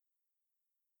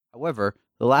However,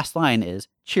 the last line is,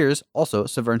 cheers, also,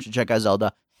 Severn should check out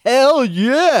Zelda. Hell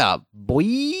yeah,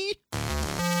 boy!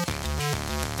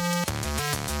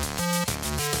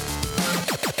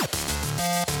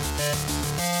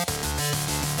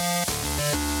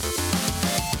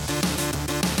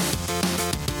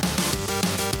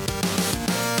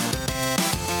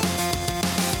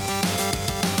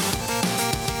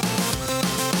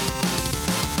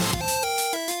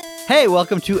 Hey,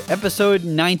 welcome to episode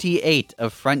 98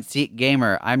 of Front Seat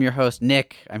Gamer. I'm your host,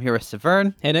 Nick. I'm here with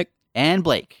Severn. Hey, Nick. And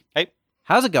Blake. Hey.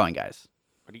 How's it going, guys?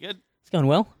 Pretty good. It's going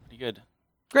well. Pretty good.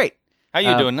 Great. How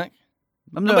you doing, Nick?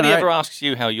 I'm Nobody doing all ever right. asks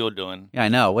you how you're doing. Yeah, I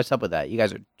know. What's up with that? You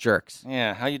guys are jerks.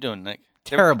 Yeah, how you doing, Nick?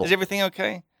 Terrible. Is everything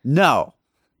okay? No.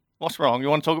 What's wrong? You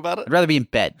want to talk about it? I'd rather be in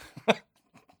bed.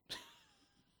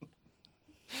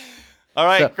 All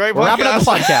right, So, great we're podcast. wrapping up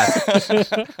the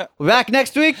podcast. We're back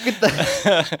next week. With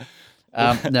the...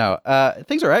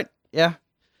 things are right. Yeah.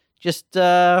 Just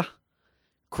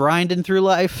grinding through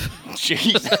life.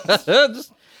 Jesus.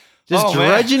 just Oh, man.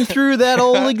 drudging through that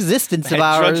old existence of That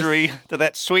ours. drudgery to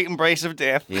that sweet embrace of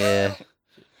death. Yeah.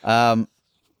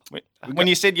 When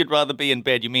you said you'd rather be in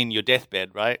bed, you mean your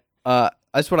deathbed, right?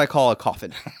 That's what I call a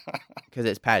coffin because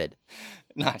it's padded.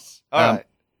 Nice. All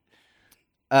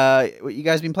right. What, you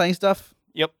guys been playing stuff?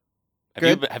 Yep.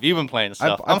 Good. Have you been playing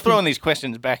stuff? I've I'm throwing these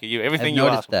questions back at you. Everything you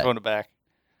noticed ask, that. I'm throwing it back.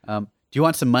 Do you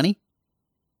want some money?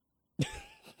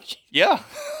 Yeah.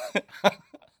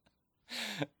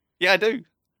 Yeah, I do. Too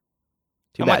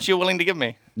How bad. much you willing to give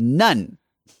me? None.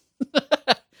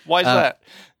 Why is that?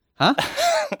 Huh?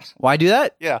 Why do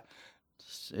that? Yeah.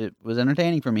 It was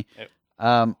entertaining for me. Yep.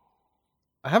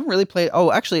 I haven't really played.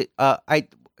 Oh, actually,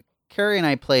 Carrie and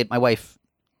I played. My wife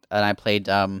and I played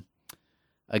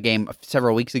a game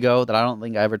several weeks ago that I don't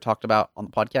think I ever talked about on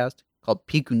the podcast called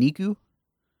Pikuniku.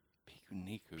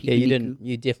 Pikuniku. Yeah, you Pikuniku. didn't.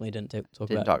 You definitely didn't talk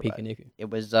Didn't about talk about Pikuniku. It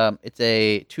was it's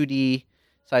a 2D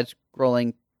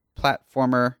side-scrolling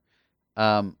platformer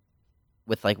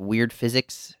with like weird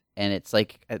physics, and it's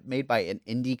like made by an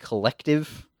indie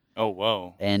collective. Oh,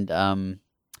 whoa. And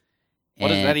What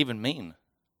does that even mean?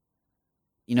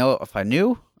 You know, if I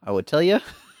knew, I would tell you.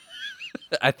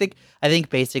 I think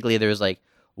basically there's like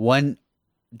one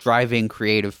driving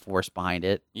creative force behind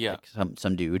it. Yeah. Like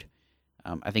some dude.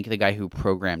 I think the guy who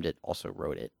programmed it also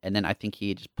wrote it, and then I think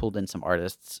he just pulled in some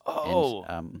artists. Oh.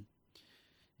 And,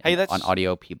 Hey, and that's- on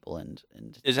audio people and.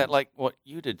 Is that like what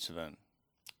you did, Savone?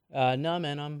 No,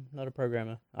 man, I'm not a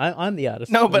programmer. I'm the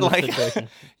artist. No, in but this like situation.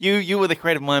 you were the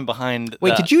creative mind behind.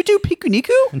 Wait, did you do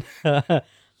Pikuniku?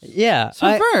 Yeah,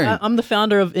 Severn. I'm the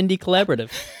founder of Indie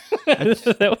Collaborative. Is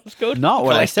that what it's called? Not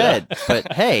what I Collector. said,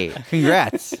 but hey,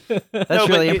 congrats. That's No, but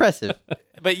really you- impressive.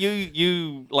 But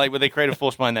you like were the creative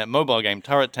force behind that mobile game,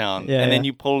 Turret Town, Yeah, and then yeah.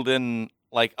 you pulled in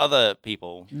like other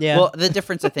people. Yeah. Well, the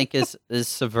difference I think is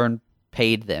Severn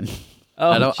paid them.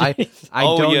 oh, I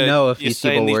don't you're- know if you're these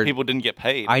saying people these were. people didn't get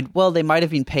paid. Well, they might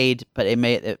have been paid, but it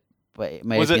may have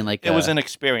been like it was an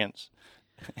experience.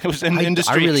 It was an I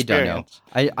industry really experience.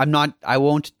 don't know. I'm not. I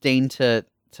won't deign to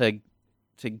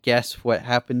guess what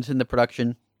happened in the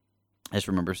production. I just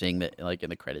remember seeing that, like in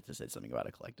the credits, it said something about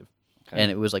a collective, Okay.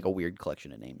 and it was like a weird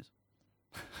collection of names.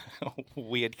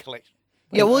 Weird collection.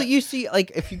 Yeah, well, you see,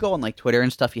 like if you go on like Twitter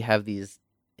and stuff, you have these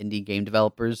indie game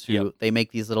developers who Yep. they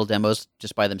make these little demos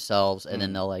just by themselves, and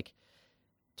then they'll like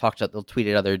they'll tweet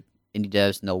at other indie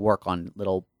devs, and they'll work on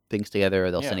little things together,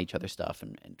 or they'll send Yeah. each other stuff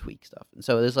and tweak stuff. And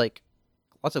so there's like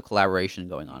lots of collaboration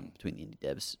going on between the indie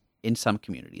devs in some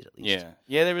communities, at least.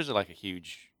 Yeah, there is like a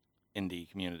huge indie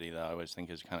community that I always think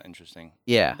is kind of interesting.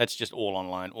 Yeah. That's just all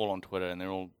online, all on Twitter, and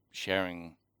they're all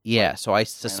sharing Yeah, so I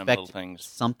random little suspect things.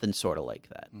 something sort of like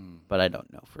that, Mm. but I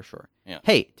don't know for sure. Yeah.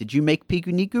 Hey, did you make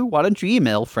Pikuniku? Why don't you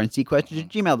email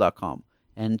frenzyquestions@gmail.com,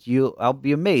 and I'll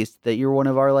be amazed that you're one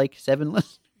of our like 7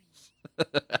 listeners.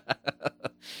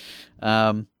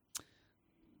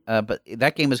 But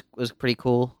that game was pretty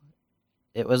cool.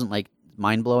 It wasn't like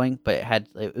mind blowing, but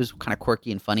it was kind of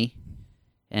quirky and funny,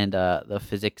 and the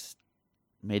physics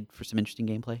made for some interesting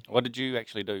gameplay. What did you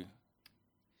actually do?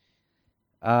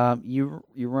 You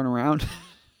run around.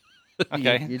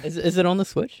 Okay. is it on the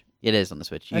Switch? It is on the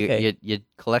Switch. Okay. You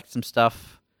collect some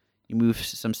stuff. You move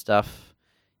some stuff.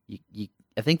 You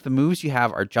I think the moves you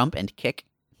have are jump and kick,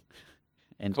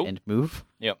 and Cool. and move.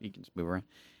 Yep. You can just move around.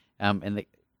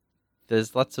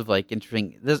 There's lots of like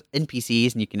interesting. There's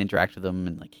NPCs and you can interact with them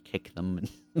and like kick them and,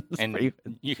 And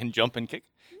you can jump and kick.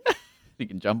 you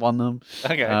can jump on them.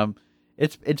 Okay.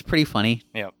 It's pretty funny.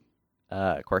 Yep.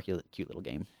 Quirky, cute little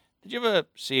game. Did you ever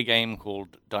see a game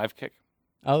called Dive Kick?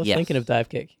 I was Yes. thinking of Dive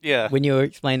Kick Yeah. when you were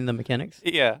explaining the mechanics.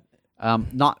 Yeah.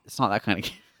 It's not that kind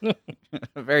of game.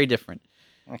 Very different.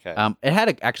 Okay. Okay.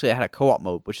 Actually it had a co-op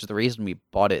mode, which is the reason we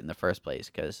bought it in the first place,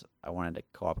 because I wanted a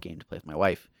co-op game to play with my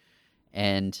wife.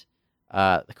 And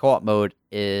the co-op mode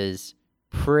is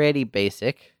pretty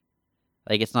basic.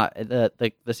 Like, it's not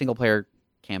the single player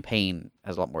campaign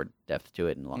has a lot more depth to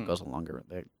it and goes on longer.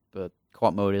 The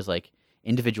co-op mode is like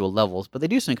individual levels, but they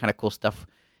do some kind of cool stuff.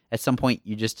 At some point,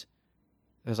 there's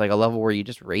like a level where you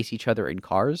just race each other in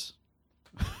cars,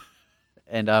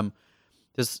 and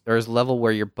there's a level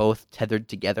where you're both tethered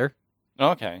together,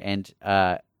 Okay. and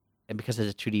because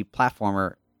it's a 2D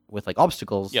platformer with like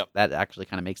obstacles, Yep. that actually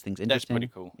kind of makes things That's interesting. pretty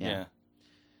cool. Yeah.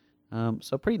 Yeah.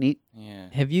 So pretty neat. Yeah.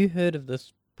 Have you heard of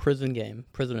this prison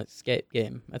escape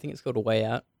game? I think it's called A Way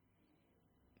Out.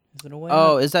 Is it A Way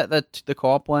Oh, Out? is that the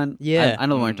co-op one? Yeah. I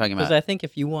know the one you're talking Because about. I think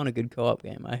if you want a good co-op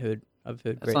game, I've heard That's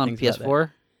great on things about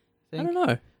PS4. that. I don't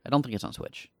know. I don't think it's on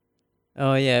Switch.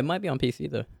 Oh yeah, it might be on PC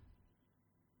though.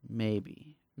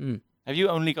 Maybe. Have you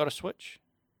only got a Switch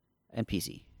And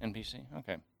PC. and PC?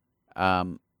 Okay.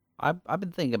 I've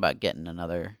been thinking about getting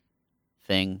another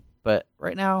thing, but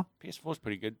right now, PS4's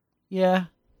pretty good. yeah,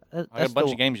 I got a that's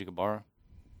bunch of games you could borrow.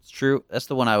 It's true. That's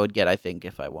the one I would get, I think,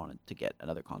 if I wanted to get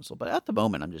another console. But at the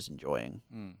moment, I'm just enjoying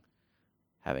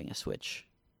having a Switch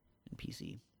and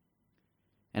PC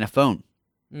and a phone.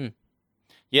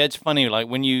 Yeah, it's funny. Like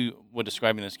when you were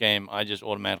describing this game, I just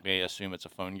automatically assume it's a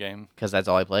phone game. Because that's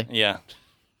all I play. Yeah.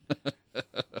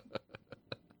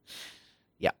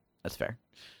 Yeah, that's fair.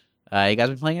 You guys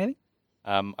been playing anything?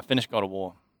 I finished God of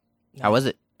War. How was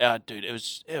it? Dude, it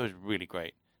was really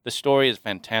great. The story is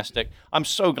fantastic. I'm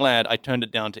so glad I turned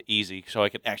it down to easy so I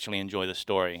could actually enjoy the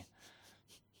story.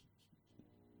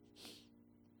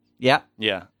 Yeah.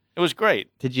 Yeah, it was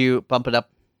great. Did you bump it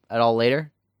up at all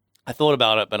later? I thought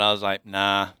about it, but I was like,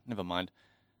 nah, never mind.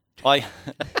 Like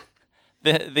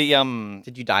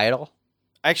Did you die at all?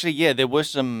 actually, yeah, there were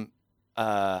some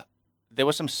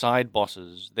side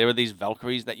bosses. There were these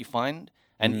Valkyries that you find,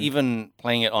 and even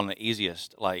playing it on the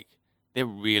easiest, like they're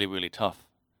really, really tough.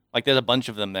 Like there's a bunch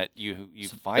of them that you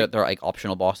fight. They're like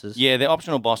optional bosses. Yeah, they're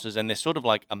optional bosses, and they're sort of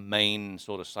like a main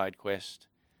sort of side quest.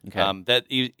 Okay. That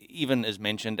even is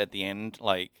mentioned at the end.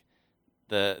 Like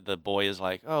the boy is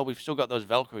like, "Oh, we've still got those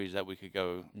Valkyries that we could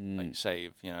go like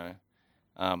save," you know.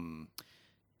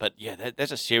 But yeah,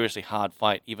 that's a seriously hard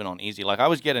fight, even on easy. Like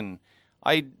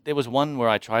there was one where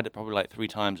I tried it probably like 3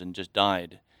 times and just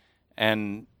died.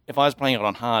 And if I was playing it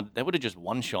on hard, they would have just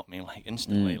one-shot me like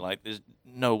instantly. Like there's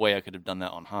no way I could have done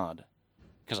that on hard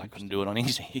because I couldn't do it on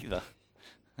easy either.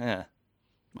 Yeah.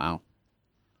 Wow.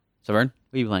 So, Vern,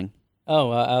 what are you playing? Oh,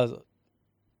 I was.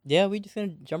 Yeah, we just gonna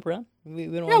jump around. We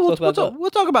don't Yeah, want to talk about we'll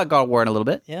talk about God of War in a little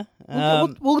bit. Yeah.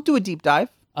 We'll do a deep dive.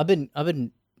 I've been.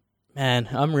 Man,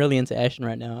 I'm really into Ashen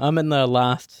right now. I'm in the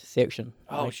last section.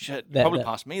 Oh Like, shit! You that- probably that-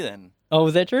 passed me then. Oh,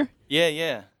 was that true? Yeah.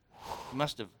 You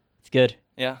must have. It's good.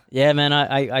 Yeah. Yeah, man.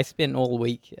 I spent all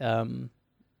week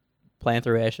playing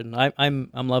through Ashen. I'm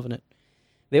loving it.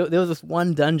 There was this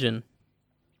one dungeon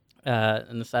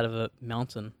in the side of a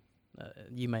mountain,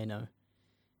 you may know,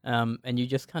 and you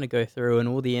just kind of go through, and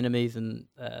all the enemies and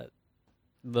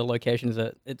the locations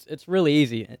it's really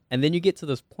easy. And then you get to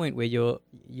this point where you're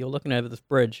looking over this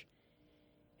bridge,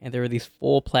 and there are these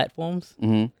 4 platforms.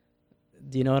 Mm-hmm.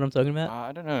 Do you know what I'm talking about?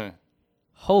 I don't know.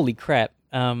 Holy crap.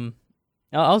 I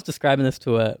was describing this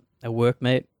to a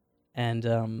workmate, and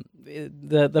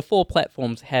the 4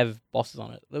 platforms have bosses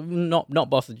on it. Not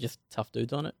bosses, just tough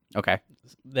dudes on it. Okay.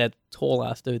 They're tall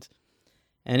ass dudes.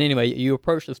 And anyway, you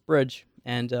approach this bridge,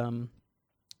 and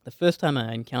the first time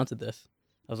I encountered this,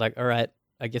 I was like, all right,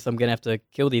 I guess I'm going to have to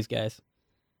kill these guys.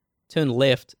 Turned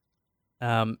left,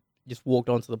 just walked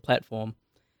onto the platform.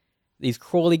 These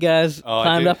crawly guys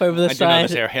climbed up over the I do know side.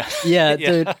 this area. Yeah,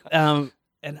 dude.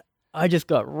 And I just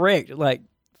got wrecked. Like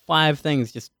 5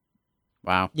 things just,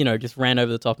 Wow. just ran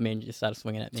over the top of me and just started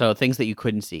swinging at me. So things that you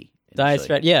couldn't see. Died initially.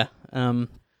 straight. Yeah. And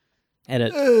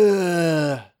it.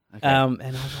 Okay. And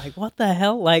I was like, what the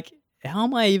hell? Like, how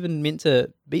am I even meant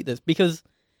to beat this? Because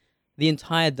the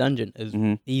entire dungeon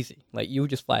is easy. Like, you'll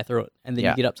just fly through it, and then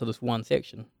you get up to this one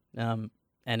section, and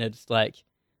it's like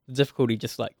the difficulty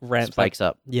just like ramps Spikes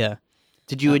up. Yeah.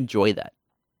 Did you enjoy that?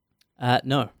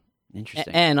 No.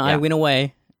 Interesting. And I Yeah. went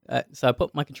away. So I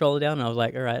put my controller down, and I was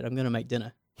like, all right, I'm going to make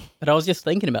dinner. But I was just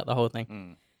thinking about the whole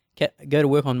thing. Go to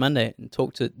work on Monday and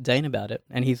talk to Dane about it.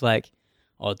 And he's like,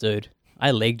 oh, dude,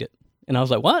 I legged it. And I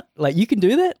was like, what? Like, you can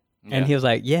do that? Yeah. And he was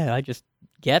like, yeah, I just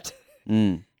gapped.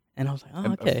 Mm. And I was like,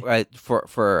 oh, okay.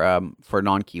 For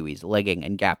non-Kiwis, legging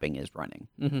and gapping is running.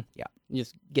 Mm-hmm. Yeah. You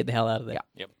just get the hell out of there.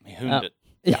 Yep. He hooned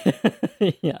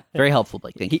it. Yeah. Very helpful,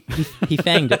 Blake. Thank you. He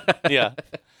fanged it. Yeah.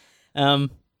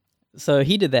 So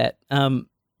he did that. But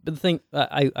the thing,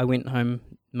 I went home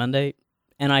Monday,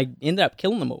 and I ended up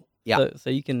killing them all. Yeah. So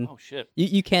you can Oh shit!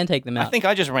 you can take them out. I think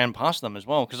I just ran past them as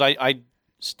well because I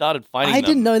started fighting. I them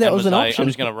didn't know that and was an like, option. I'm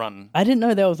just gonna run. I didn't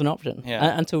know that was an option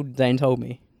Yeah. until Dane told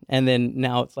me, and then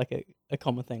now it's like a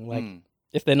common thing. Like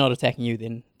if they're not attacking you,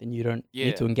 then you don't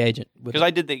need to engage it. Because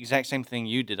I did the exact same thing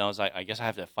you did. I was like, I guess I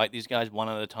have to fight these guys one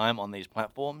at a time on these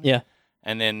platforms. Yeah.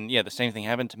 And then the same thing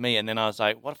happened to me. And then I was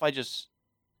like, what if I just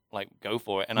like go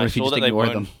for it? And What I if you saw just that they ignore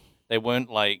weren't. them? They weren't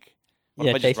like. What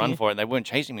Yeah, if I just chasing run you? for it? And they weren't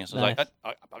chasing me. So I was Nice.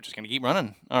 like, I'm just gonna keep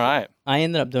running. All right. I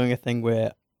ended up doing a thing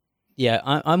where,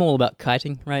 I'm all about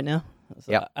kiting right now.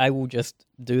 So Yep. I will just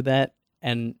do that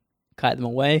and kite them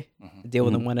away, Mhm. deal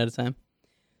with them one at a time.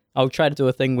 I'll try to do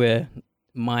a thing where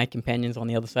my companion's on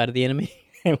the other side of the enemy,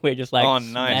 and we're just like, Oh,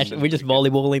 nice. we're just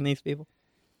volleyballing these people.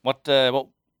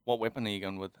 What weapon are you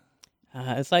going with?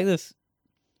 It's like this.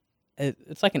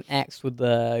 It's like an axe with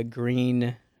the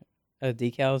green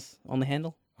decals on the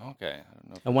handle, Okay. I don't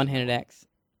know if a one-handed axe.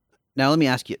 Now let me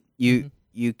ask you: Mm-hmm.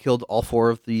 you killed all 4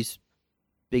 of these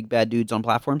big bad dudes on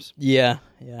platforms? Yeah,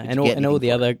 Did and you all get and all anything the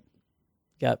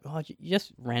for other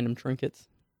just random trinkets.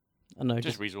 I don't know, just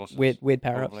just resources. weird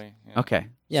power ups. Probably. Yeah. Okay.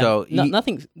 Yeah, So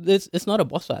nothing. It's not a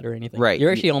boss fight or anything. Right, You're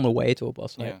you- actually on the way to a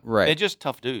boss fight. Yeah. Right. They're just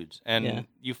tough dudes, and Yeah.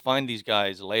 you find these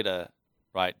guys later,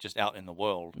 right? Just out in the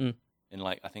world, Mm. in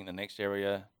like I think the next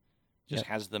area, just Yep.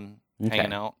 has them Okay.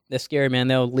 hanging out. They're scary, man.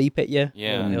 They'll leap at you.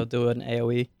 Yeah. They'll do an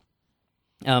AOE.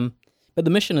 But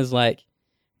the mission is like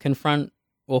confront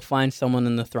or find someone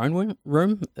in the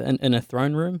room in a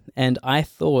throne room, and I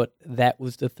thought that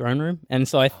was the throne room, and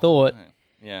so I thought Right.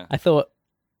 Yeah.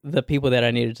 the people that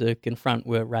I needed to confront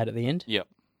were right at the end. Yep.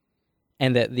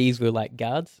 And that these were like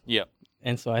guards, Yep.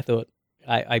 and so I thought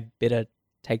I better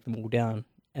take them all down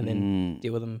and then Mm.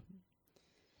 deal with them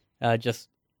just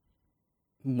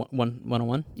one on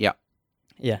one. Yeah.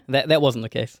 Yeah, that wasn't the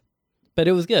case, but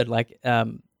it was good. Like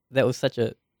that was such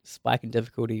a spike in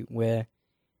difficulty where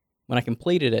when I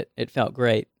completed it, it felt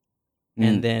great, Mm.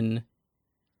 and then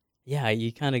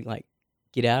you kind of like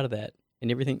get out of that, and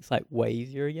everything's like way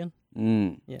easier again.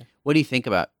 Mm. Yeah. What do you think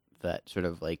about that sort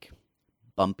of like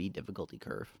bumpy difficulty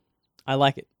curve? I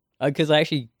like it because I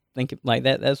actually think like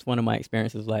that. That's one of my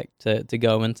experiences, like to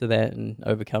go into that and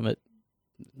overcome it.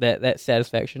 That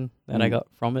satisfaction that I got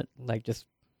from it, like just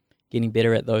getting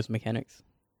better at those mechanics.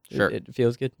 Sure. It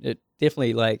feels good. It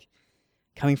definitely like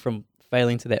coming from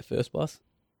failing to that first boss,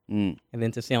 Mm. and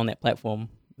then to see on that platform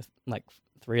with like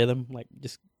 3 of them, like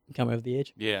just come over the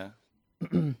edge. Yeah.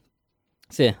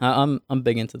 So yeah, I'm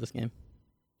big into this game.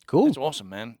 Cool. That's awesome,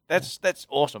 man. That's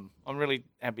awesome. I'm really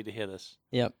happy to hear this.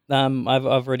 Yep. I've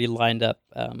already lined up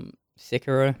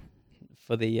Sekiro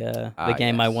for the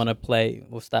game I yes. want to play.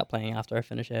 We'll start playing after I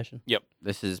finish Ashen.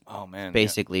 This is Oh man. yeah.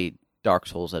 basically Dark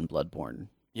Souls and Bloodborne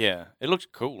Yeah. It looks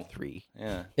cool. 3.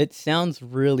 Yeah. It sounds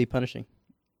really punishing,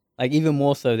 like even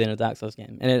more so than a Dark Souls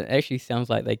game. And it actually sounds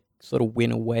like they sort of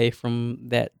went away from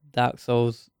that Dark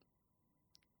Souls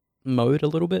mode a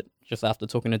little bit just after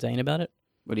talking to Dane about it.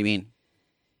 What do you mean?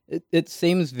 It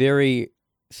seems very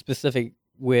specific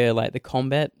where like the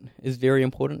combat is very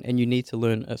important and you need to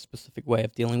learn a specific way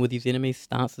of dealing with these enemies.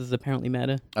 Stances apparently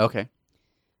matter. Okay.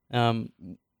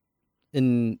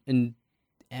 In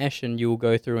Ashen, you will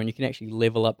go through and you can actually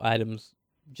level up items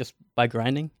just by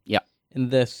grinding. Yeah. In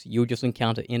this, you'll just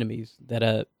encounter enemies that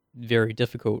are very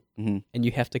difficult, Mhm. and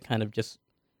you have to kind of just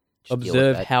Just deal with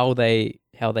observe that. how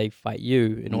they fight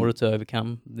you in Mhm. order to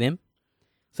overcome them.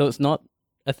 So it's not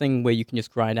a thing where you can just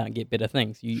grind out and get better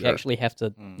things. You Sure. actually have to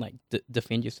Mm. like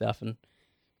defend yourself and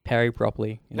parry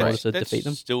properly in order That's, to that's defeat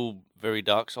them. still very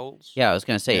Dark Souls. Yeah, I was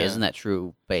gonna say, Yeah. isn't that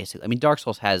true? Basically, I mean, Dark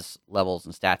Souls has levels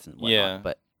and stats and whatnot, Yeah.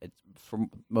 but it's for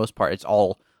most part, it's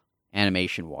all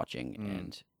animation watching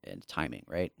Mm. and timing,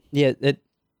 right? Yeah,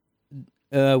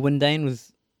 when Dane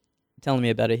was telling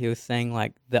me about it, he was saying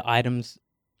like the items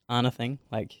aren't a thing.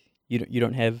 Like you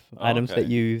don't have Oh, items okay. that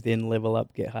you then level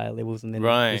up, get higher levels, and then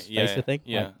Right, just face yeah, the thing.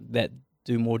 yeah. Like, that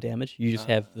do more damage. You just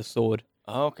have the sword.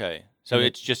 Okay. So Yeah.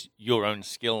 it's just your own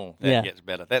skill that Yeah. gets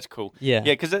better. That's cool. Yeah.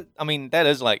 Yeah, because I mean that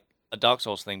is like a Dark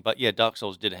Souls thing, but yeah, Dark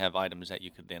Souls did have items that you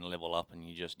could then level up, and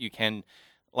you can.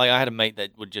 Like I had a mate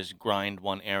that would just grind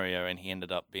one area, and he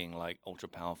ended up being like ultra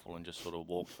powerful and just sort of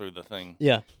walk through the thing,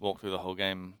 Yeah. walk through the whole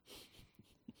game,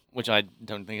 which I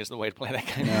don't think is the way to play that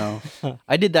game. No,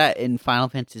 I did that in Final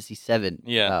Fantasy VII.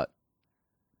 Yeah. about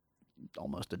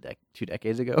almost 2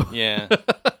 decades ago. Yeah.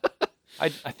 I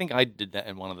think I did that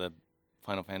in one of the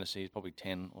Final Fantasies, probably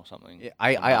 10 or something.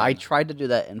 I tried to do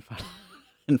that in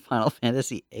in Final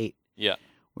Fantasy VIII, Yeah.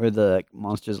 where the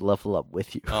monsters level up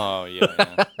with you. Oh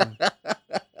yeah. yeah.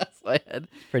 So I had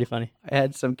Pretty funny.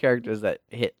 some characters that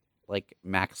hit like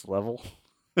max level,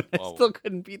 I Whoa. still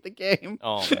couldn't beat the game.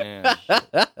 Oh man.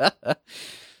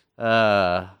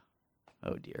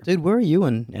 Oh dear. Dude, where are you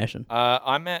in Ashen?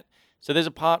 I'm at. So there's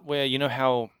a part where you know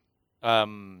how,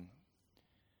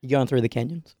 You going through the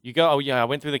canyons? you go. Oh yeah, I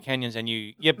went through the canyons, and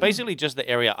basically just the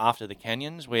area after the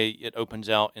canyons where it opens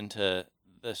out into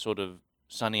the sort of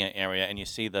sunnier area, and you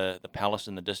see the palace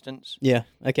in the distance. Yeah.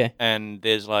 Okay. And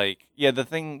there's like the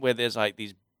thing where there's like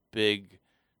these big,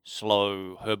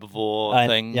 slow herbivore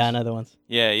things. Yeah, I know the ones.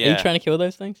 Yeah, Are yeah. you trying to kill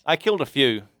those things? I killed a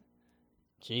few.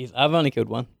 Jeez, I've only killed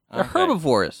one. They're Okay.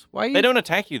 herbivores. Why? You... They don't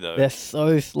attack you though. They're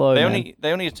so slow. They man.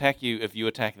 only attack you if you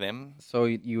attack them. So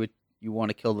you want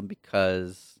to kill them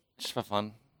because Just for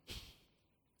fun.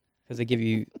 because they give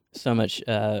you so much,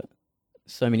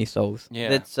 so many souls. Yeah.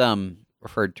 that's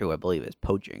referred to, I believe, as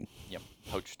poaching. Yep.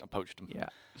 I poached them. Yeah.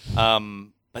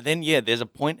 But then there's a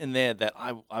point in there that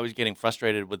I was getting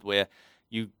frustrated with where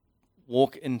you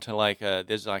walk into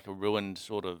there's like a ruined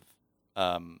sort of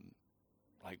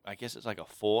like I guess it's like a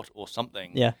fort or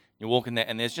something. Yeah. You walk in there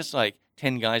and there's just like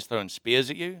 10 guys throwing spears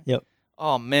at you. Yep.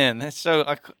 Oh man, that's so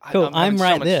Cool. I'm I'm having so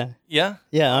right much- there. Yeah.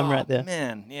 Yeah, I'm Oh, right there.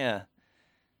 Man, yeah.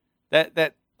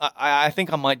 That I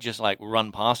think I might just like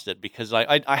run past it because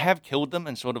I have killed them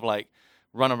and sort of like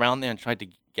run around there and tried to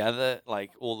gather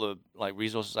like all the like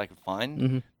resources I could find,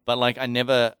 Hmm. but like I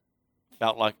never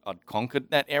felt like I'd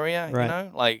conquered that area. Right. You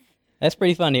know, like That's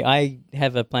pretty funny. I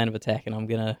have a plan of attack,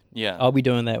 and yeah. I'll be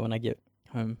doing that when I get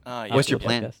home. Ah, yeah. What's after your the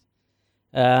plan?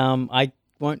 podcast. I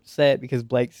won't say it because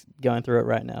Blake's going through it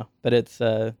right now, but it's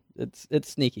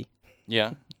sneaky.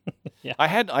 Yeah. Yeah. I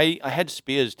had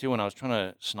spears too, and I was trying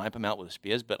to snipe them out with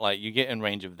spears, but like you get in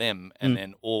range of them, and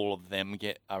then all of them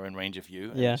are in range of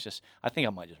you. And Yeah. It's just I think I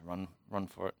might just run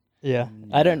for it. Yeah.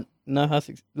 I don't know how.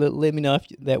 Let me know if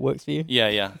that works for you. Yeah,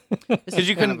 yeah. This Because is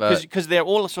you kind can of a- because they're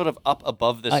all sort of up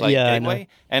above this Yeah, I know. gateway,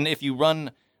 and if you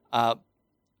run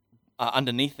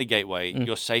underneath the gateway, Mm.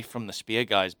 you're safe from the spear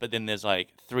guys. But then there's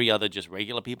like 3 other just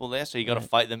regular people there, so you got to Right.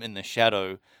 fight them in the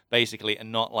shadow basically,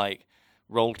 and not like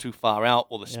roll too far out,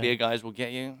 or the Yeah. spear guys will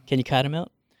get you. Can you kite him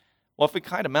out Well, if we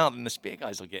kite them out, then the spear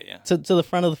guys will get you. to the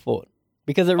front of the fort?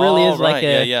 Because it really is like right.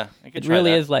 a. yeah. I could It try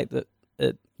really that. is like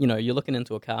you're looking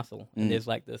into a castle, and Mm. there's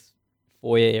like this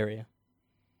foyer area,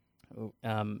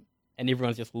 and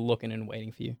everyone's just looking and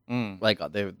waiting for you. Mm. like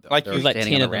they're Like they're you- like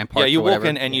standing 10 on of the them. ramparts. Yeah, you or walk whatever.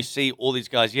 in and you see all these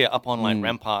guys, up on like Mm.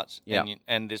 ramparts, Yeah.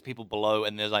 and there's people below,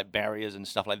 and there's like barriers and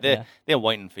stuff like Yeah. they're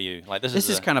waiting for you. Like this This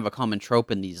is a- kind of a common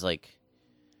trope in these like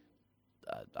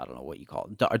I don't know what you call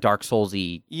it, Dark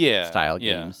Soulsy yeah style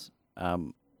yeah. games,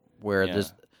 where Yeah.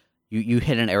 there's you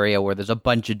hit an area where there's a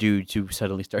bunch of dudes who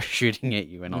suddenly start shooting at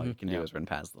you, and all you Mhm. can do is run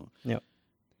past them. Yep.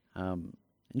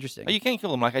 Interesting. Oh, you can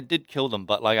kill them. Like I did kill them,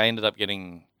 but like I ended up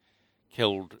getting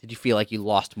killed. Did you feel like you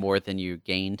lost more than you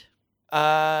gained?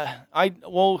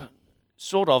 Well,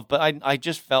 sort of, but I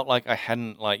just felt like I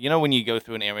hadn't like when you go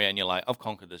through an area and you're like I've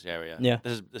conquered this area. Yeah.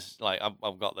 This is like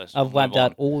I've got this. I've move wiped on.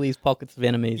 out all these pockets of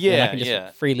enemies. and I Yeah, can just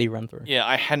yeah. freely run through. Yeah,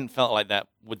 I hadn't felt like that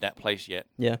with that place yet.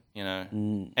 Yeah.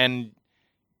 And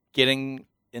getting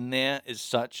in there is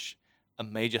such a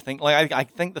major thing. Like I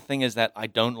think the thing is that I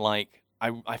don't like.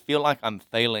 I feel like I'm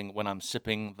failing when I'm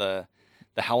sipping the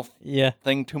health Yeah.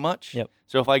 thing too much. Yep.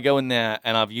 So if I go in there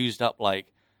and I've used up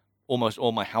like almost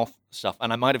all my health stuff,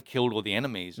 and I might have killed all the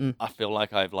enemies, Mm. I feel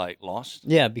like I've like lost.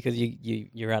 Yeah, because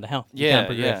you're out of health. You Yeah, can't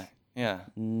progress. yeah.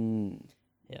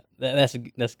 Yeah, that's a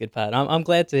good part. I'm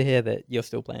glad to hear that you're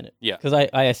still playing it. Yeah. because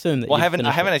I assume that. Well, I you've haven't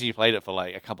finished it. actually played it for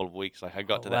like a couple of weeks. Like I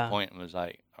got Oh, to that wow. point and was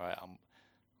like, all right, I'll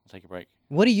take a break.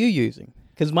 What are you using?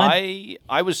 Because my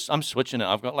I'm switching it.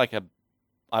 I've got like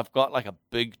a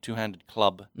big 2-handed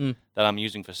club Mm. that I'm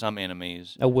using for some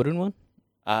enemies. a wooden one.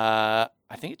 I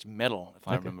think it's metal if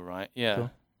I Okay. remember right. Yeah.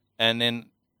 Cool. And then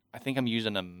I think I'm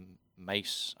using a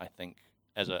mace. I think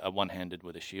as a one-handed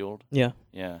with a shield. Yeah,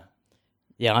 Yeah.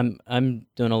 yeah. I'm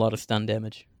doing a lot of stun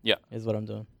damage. Yeah. is what I'm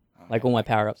doing. Like all my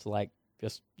power ups are like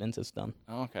just into stun.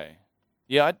 Okay.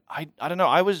 Yeah, I don't know.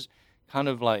 I was kind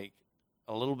of like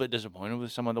a little bit disappointed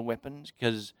with some of the weapons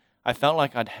because I felt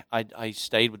like I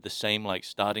stayed with the same like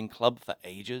starting club for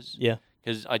ages. Yeah.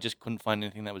 Because I just couldn't find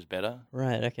anything that was better.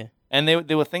 Right. Okay. And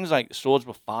there were things like swords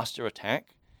were faster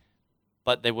attack,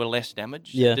 but they were less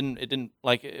damage. Yeah. It didn't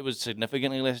like it was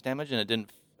significantly less damage, and it didn't.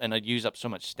 And I'd use up so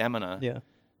much stamina. Yeah.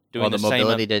 Doing Well, the the same.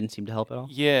 mobility didn't seem to help at all.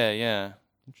 Yeah. Yeah.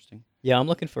 Interesting. Yeah, I'm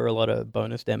looking for a lot of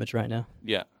bonus damage right now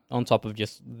Yeah. on top of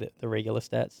just the regular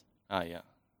stats. Ah. Yeah.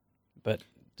 But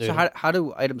dude, So how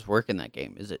do items work in that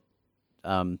game? Is it,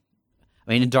 I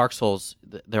mean, in Dark Souls,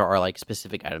 there are like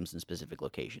specific items in specific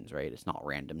locations, right? It's not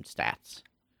random stats.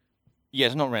 Yeah,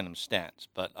 it's not random stats,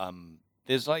 but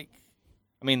there's like,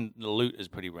 I mean, the loot is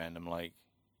pretty random. Like,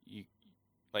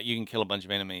 Like you can kill a bunch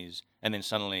of enemies, and then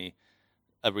suddenly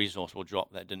a resource will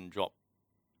drop that didn't drop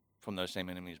from those same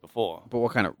enemies before. But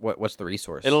what's the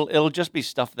resource? It'll just be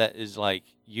stuff that is like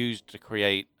used to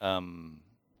create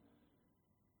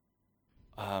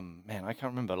man, I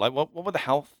can't remember. Like what were the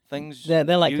health things? They're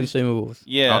like used? consumables.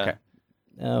 Yeah.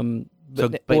 Okay.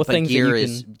 But But things that gear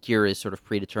you gear is sort of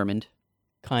predetermined.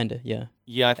 kinda, yeah.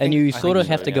 Yeah, I think, And you I sort think of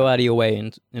have so, to yeah. go out of your way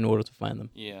in order to find them.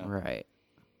 Yeah. Right.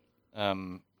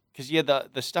 Because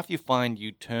the stuff you find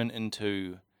you turn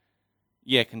into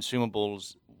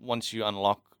consumables once you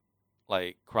unlock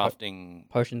like crafting.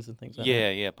 Potions and things like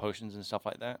that. Yeah, potions and stuff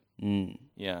like that. Mm.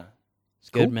 Yeah. It's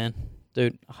good, Cool. man.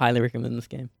 Dude, I highly recommend this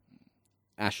game.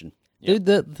 Ashen. Yeah.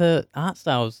 Dude, the art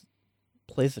style is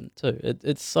pleasant too.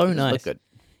 It's so Does nice. look good.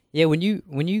 Yeah, when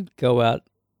you go out,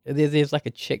 there's like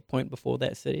a checkpoint before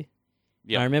that city.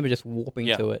 Yeah. I remember just warping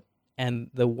Yeah. to it, and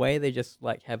the way they just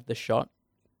like have the shot,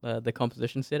 the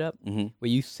composition set up, Mm-hmm. where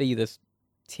you see this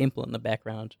temple in the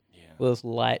background Yeah. with this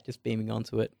light just beaming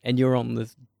onto it, and you're on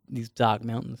these dark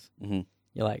mountains. Mhm.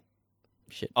 You're like,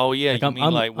 shit. Oh yeah, Like, you I'm- mean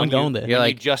I'm- like I'm when going you, there. when You're you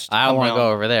like, just I don't want want to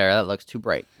go over there. That looks too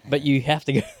bright. But you have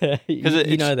to go. Because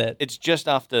you know that. It's just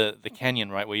after the canyon,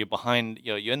 right, where you're behind.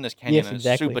 You're in this canyon Yes, and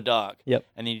exactly. it's super dark. Yep.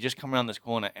 And then you just come around this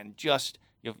corner and just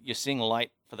you're seeing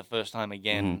light for the first time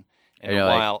again in And a you're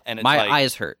like, while, and it's My like,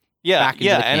 eyes hurt. yeah, back into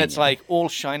yeah, the and it's canyon. like all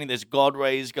shiny. There's god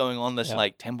rays going on this Yeah.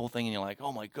 like temple thing, and you're like,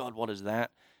 oh my god, what is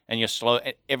that? And you're slow.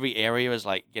 Every area is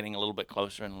like getting a little bit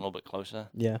closer and a little bit closer.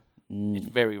 Yeah. It's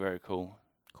very very cool.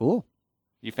 Cool.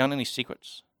 You found any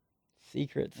secrets?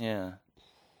 Secrets. Yeah.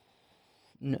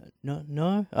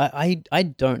 No. I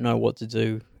don't know what to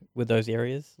do with those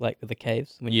areas, like with the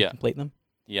caves when you Yeah. complete them.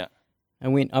 Yeah. I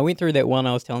went through that one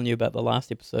I was telling you about the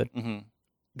last episode. Mm-hmm.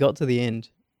 Got to the end,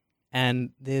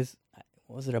 and there's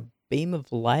was it a beam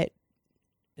of light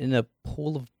in a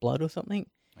pool of blood or something?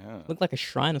 Yeah. Looked like a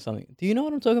shrine or something. Do you know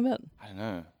what I'm talking about? I don't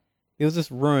know. There was this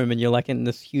room, and you're like in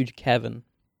this huge cavern.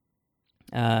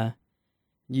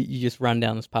 You just run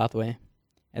down this pathway,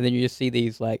 and then you just see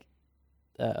these like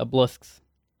obelisks,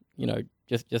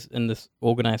 just in this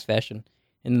organized fashion.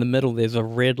 In the middle, there's a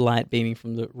red light beaming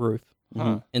from the roof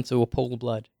Huh. into a pool of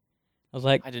blood. I was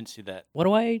like, I didn't see that. what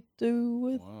do I do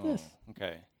with Whoa. this?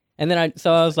 Okay. And then I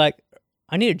was like,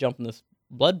 I need to jump in this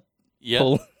blood Yeah.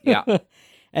 pool. Yeah.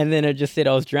 And then it just said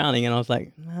I was drowning, and I was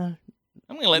like, nah.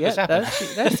 I'm gonna let Yeah, this happen.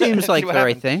 that seems like See the what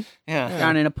right happens. thing. Yeah.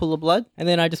 Down in a pool of blood. And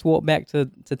then I just walked back to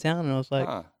town, and I was like,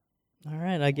 Huh. all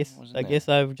right, I guess Wasn't I there? guess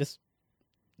I've just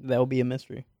that'll be a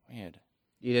mystery. Weird.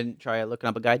 You didn't try looking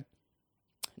up a guide?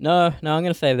 No, I'm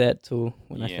gonna save that till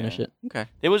when I finish Yeah. it. Okay.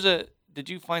 There was a. Did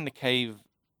you find the cave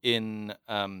in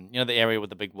the area with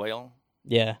the big whale?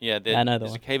 Yeah, Yeah, I know the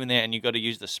there's one. a cave in there, and you got to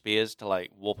use the spears to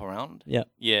like warp around. Yep.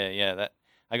 Yeah. That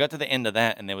I got to the end of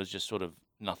that, and there was just sort of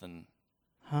nothing.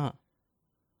 Huh?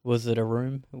 Was it a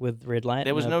room with red light?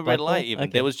 There was and a no blood red light pool? even.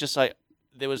 Okay. There was just like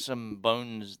there was some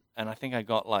bones, and I think I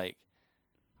got like,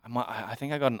 I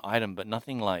think I got an item, but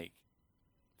nothing like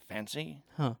fancy.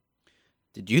 Huh?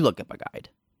 Did you look up a guide?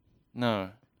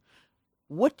 No.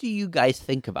 What do you guys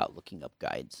think about looking up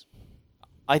guides?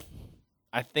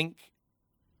 I think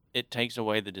it takes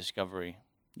away the discovery.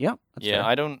 Yeah. That's Yeah,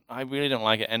 fair. I really don't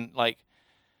like it. And like,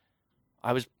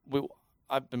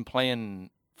 I've been playing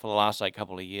for the last like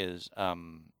couple of years,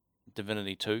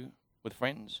 Divinity 2 with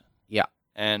friends. Yeah.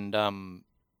 And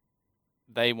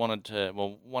they wanted to.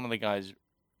 Well, one of the guys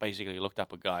basically looked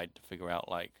up a guide to figure out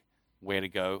like where to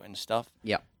go and stuff.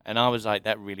 Yeah. And I was like,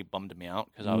 that really bummed me out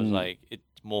because I was Mm. like, it's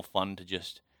more fun to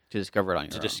just To discover it on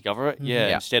your to own. discover it. Mhm. Yeah,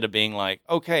 Yeah. instead of being like,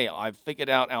 okay, I've figured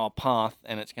out our path,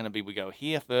 and it's going to be we go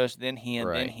here first, then here,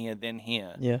 then Right. here, then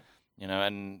here. Yeah.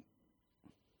 And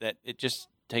that it just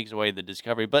takes away the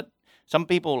discovery. But some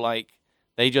people like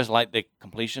they just like the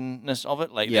completionness of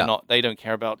it. Like Yeah. they don't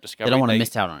care about discovery. They don't want to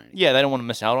miss out on anything. Yeah, they don't want to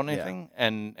miss out on Yeah. anything,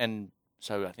 and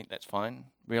so I think that's fine.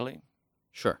 Really.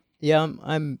 Sure. Yeah,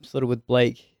 I'm sort of with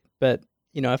Blake, but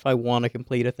if I want to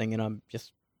complete a thing and I'm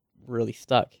just really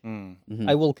stuck, Mm. Mhm.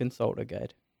 I will consult a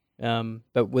guide.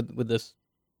 But with this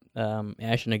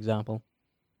Ashen example,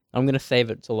 I'm gonna save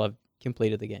it till I've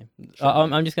completed the game. Sure.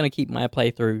 I'm just gonna keep my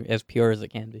playthrough as pure as it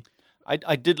can be.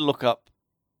 I did look up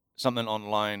something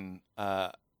online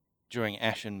during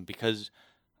Ashen because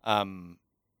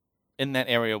in that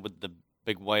area with the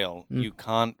big whale, Mm. you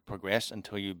can't progress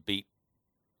until you beat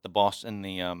the boss in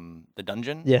the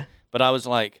dungeon. Yeah. But I was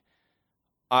like,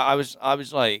 I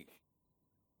was like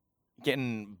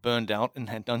getting burned out in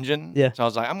that dungeon. Yeah. So I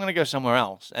was like, I'm gonna go somewhere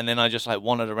else, and then I just like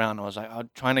wandered around. I was like, I'm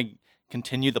trying to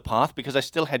continue the path because I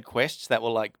still had quests that were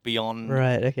like beyond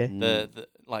Right. Okay. the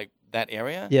like that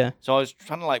area. Yeah. So I was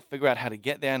trying to like figure out how to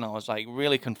get there, and I was like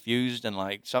really confused and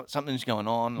like something's going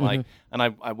on. Like, and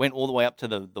I went all the way up to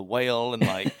the whale and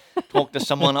like talked to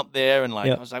someone up there, and like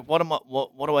Yep. I was like,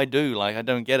 what do I do? Like I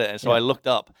don't get it. And so I looked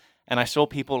up and I saw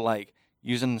people like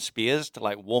using spears to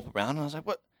like warp around, and I was like,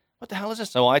 what the hell is this?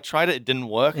 So I tried it, it didn't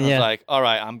work. And I was like, all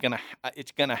right,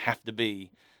 it's gonna have to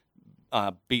be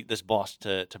beat this boss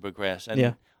to progress.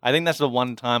 And I think that's the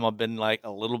one time I've been like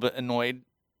a little bit annoyed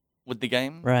with the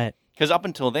game. Right. Because up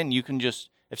until then, you can just,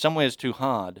 if somewhere is too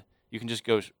hard, you can just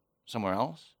go somewhere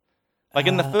else. Like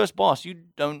in the first boss, you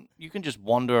can just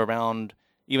wander around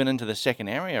even into the second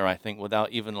area, I think,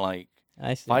 without even like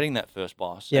I see. fighting that first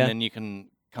boss. Yeah. And then you can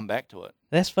come back to it.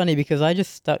 That's funny because I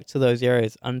just stuck to those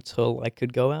areas until I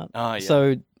could go out. Oh, yeah.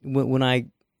 So when I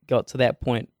got to that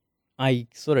point, I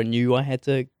sort of knew I had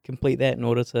to complete that in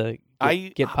order to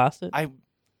get past it.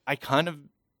 I kind of,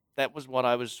 that was what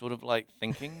I was sort of like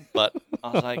thinking, but I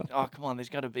was like, oh, come on, there's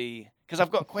got to be, because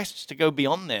I've got quests to go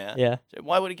beyond there. Yeah. So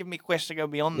why would it give me quests to go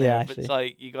beyond there? Yeah, If it's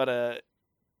like, you got to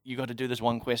do this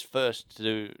one quest first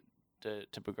to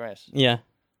progress. Yeah.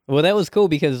 Well, that was cool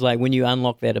because like when you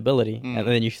unlock that ability and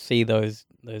then you see those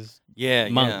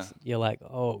monks, you're like,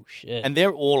 oh shit. And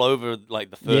they're all over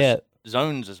like the first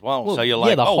zones as well. So you're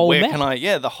like, the oh, whole where map. can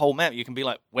I? The whole map. You can be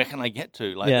like, where can I get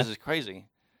to? Like this is crazy.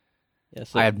 Yeah,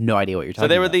 so I have no idea what you're talking So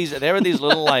there about.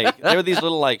 are these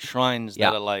little like shrines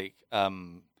that are like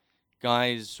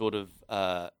guys sort of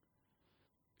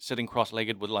sitting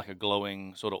cross-legged with like a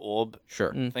glowing sort of orb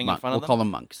Sure. thing in Monk. front We'll of them. call them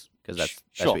monks because that's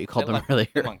Sure. what you called They're them like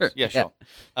earlier. monks. Yeah, sure.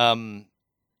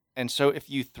 And so if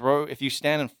you throw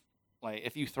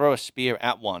a spear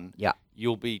at one,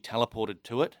 you'll be teleported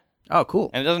to it. Oh, cool.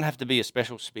 And it doesn't have to be a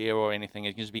special spear or anything.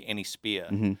 It can just be any spear.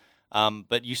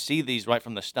 But you see these right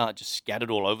from the start just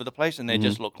scattered all over the place, and they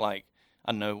just look like,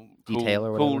 I don't know, Detail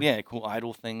or cool, whatever. cool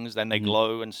idle things. Then they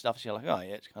glow and stuff. So you're like, oh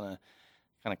yeah, it's kind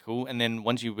of cool. And then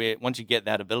once you get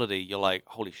that ability, you're like,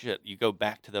 holy shit! You go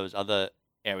back to those other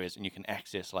areas and you can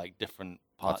access like different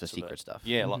parts Lots of secret it. stuff.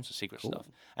 Yeah, lots of secret Cool. stuff.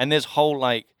 And there's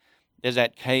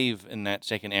that cave in that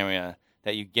second area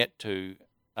that you get to.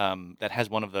 That has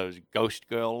one of those ghost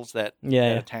girls that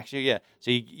attacks you. Yeah.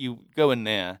 So you go in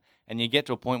there and you get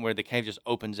to a point where the cave just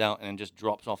opens out and just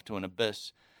drops off to an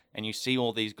abyss, and you see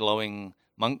all these glowing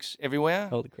monks everywhere.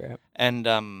 Holy crap! And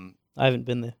I haven't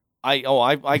been there. I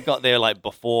got there like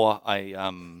before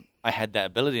I had that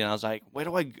ability, and I was like,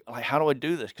 how do I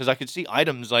do this? Because I could see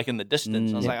items like in the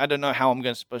distance. I was like, I don't know how I'm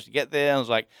supposed to get there.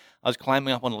 I was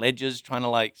climbing up on ledges, trying to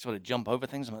like sort of jump over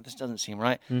things. I'm like, this doesn't seem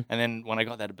right. And then when I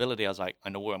got that ability, I was like, I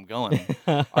know where I'm going.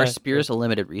 Are spears a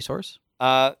limited resource?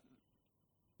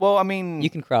 Well, I mean, You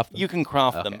can craft them. You can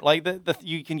craft them. Okay. Like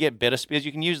you can get better spears.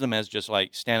 You can use them as just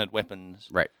like standard weapons.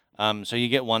 Right. So you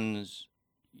get ones.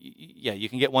 Yeah, you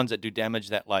can get ones that do damage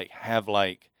that like have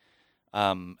like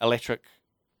electric,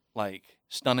 like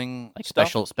stunning, Like stuff.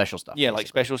 special stuff. Yeah, like basically.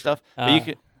 special stuff. But you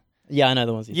could. Yeah, I know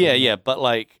the ones. you're Yeah, talking yeah. about. But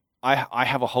like I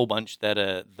have a whole bunch that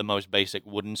are the most basic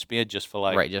wooden spear, just for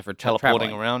like right, just for teleporting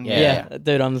traveling. around. Yeah,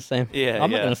 dude, I'm the same. Yeah, I'm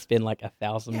not yeah. gonna spend like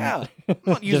 1,000. Yeah, I'm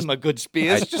not using Just- my good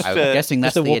spears. Just I'm to, guessing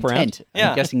that's to the warp around. intent.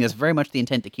 Yeah. I'm guessing that's very much the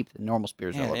intent to keep the normal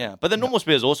spears yeah, relevant. yeah. But the normal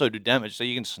spears also do damage, so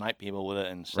you can snipe people with it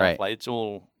and stuff. Right. Like it's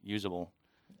all usable.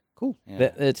 Cool.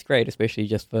 Yeah. It's great, especially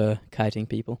just for kiting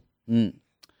people.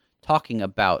 Talking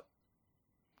about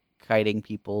kiting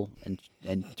people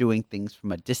and doing things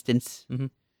from a distance. Mhm.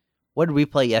 What did we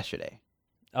play yesterday?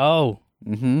 Oh,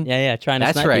 Mm-hmm. yeah, trying to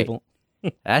That's snipe right. people.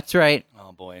 That's right.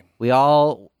 Oh boy. We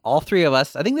all three of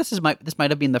us. I think this might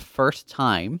have been the first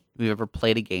time we've ever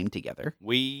played a game together.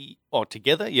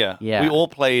 Together, yeah. Yeah. We all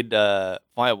played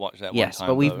Firewatch that Yes, one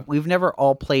time. but we've never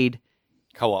all played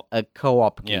co-op. a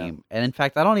co-op Yeah. game, and in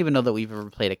fact, I don't even know that we've ever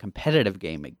played a competitive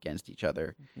game against each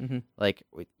other. hmm Like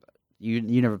you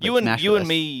never played You and Smash you with and us.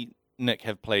 me, Nick,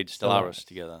 have played Stellaris Stellaris.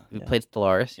 together. We Yeah. played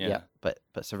Stellaris, Yeah. yeah, but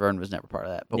Severn was never part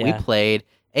of that. But Yeah. we played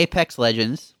Apex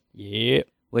Legends, Yeah.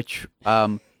 which I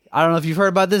don't know if you've heard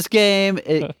about this game.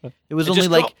 It was It only just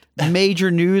like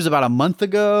major news about a month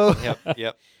ago.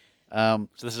 Yep. Um,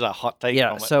 So this is a hot take. yeah.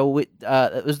 from it. So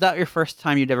was that your first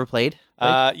time you'd ever played?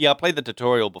 Yeah, I played the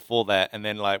tutorial before that, and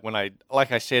then like when I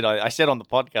said on the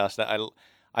podcast that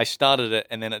I started it,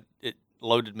 and then it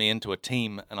loaded me into a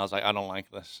team, and I was like, I don't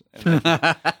like this. And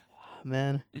then,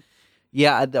 Man.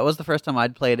 Yeah, that was the first time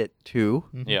I'd played it too.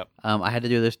 yeah, I had to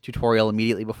do this tutorial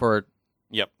immediately before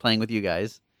Yep. playing with you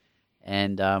guys,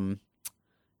 and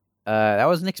that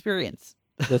was an experience.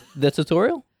 The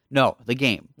tutorial? No, the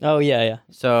game. Oh, yeah.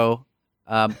 So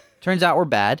turns out we're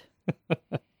bad.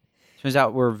 Turns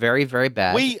out we're very, very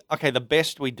bad. the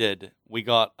best we did, we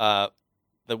got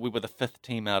that we were the 5th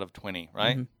team out of 20,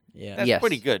 right? Mhm. Yeah. That's Yes.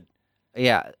 pretty good.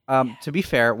 Yeah. To be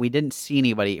fair, we didn't see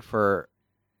anybody for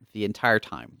the entire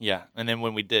time, Yeah, and then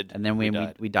when we did, and then we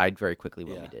we died very quickly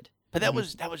when Yeah. we did. But that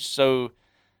was so.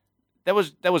 That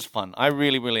was fun. I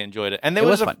really enjoyed it. And there It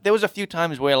was was fun. there was a few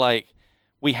times where like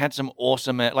we had some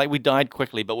awesome like we died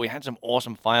quickly, but we had some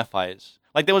awesome firefights.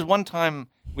 Like there was one time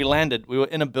we landed. We were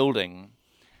in a building.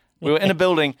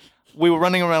 We were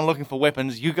running around looking for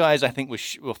weapons. You guys, I think,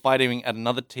 were fighting at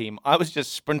another team. I was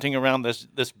just sprinting around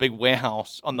this big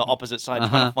warehouse on the opposite side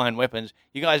trying to find weapons.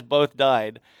 You guys both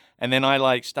died, and then I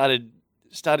like started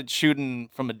shooting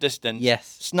from a distance.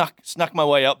 Yes. Snuck my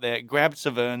way up there, grabbed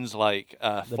Severn's like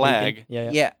The flag, beacon. Yeah.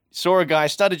 Yeah. saw a guy,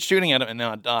 started shooting at him, and then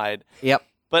I died. Yep.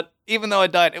 But even though I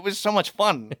died, it was so much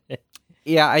fun.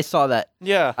 Yeah, I saw that.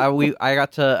 Yeah. I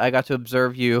got to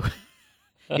observe you.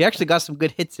 You actually got some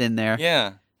good hits in there.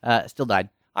 Yeah. Still died.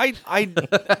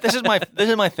 This is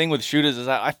my thing with shooters is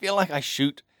I feel like I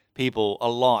shoot people a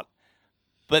lot,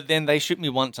 but then they shoot me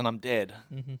once and I'm dead.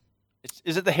 Mhm.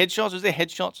 Is it the headshots? Is there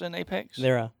headshots in Apex?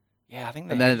 There are. Yeah, I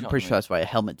think. And then I'm pretty sure that's why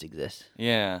helmets exist.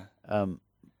 Yeah.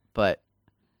 But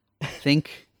I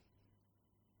think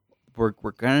we're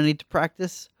gonna need to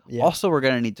practice. Yeah. Also, we're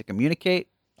gonna need to communicate.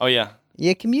 Oh yeah.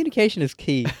 Yeah, communication is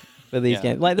key for these Yeah.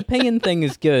 games. Like the pinging thing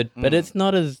is good, but Mm. it's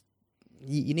not as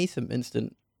you need some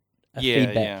instant Yeah.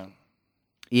 feedback. Yeah.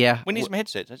 Yeah. We need some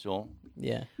headsets. That's all.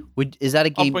 Yeah. Is that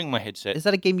a I'll game? bring my headset. Is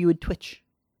that a game you would Twitch?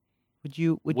 Would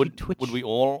you Twitch? Would we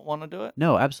all want to do it?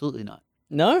 No, absolutely not.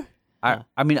 No?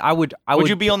 I mean, I would. Would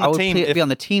you be on the I would team Be if- on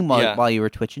the team while, Yeah. while you were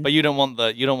twitching. But you don't want the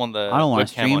I don't want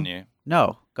to webcam stream. on you.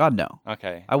 No, God no.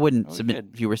 Okay. I wouldn't Oh, we submit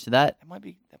could. viewers to that. That might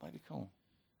be cool.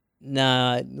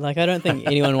 Nah, like I don't think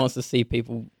anyone wants to see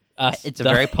people. It's a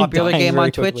very popular game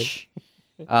on Twitch.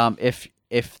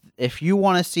 If you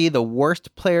want to see the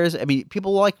worst players, I mean,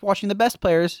 people like watching the best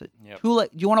players. Yep. Do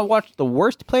you want to watch the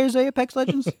worst players of Apex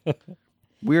Legends?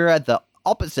 We're at the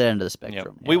opposite end of the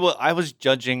spectrum. We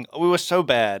were so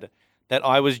bad that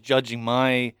I was judging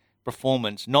my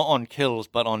performance not on kills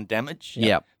but on damage.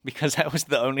 Yep. Because that was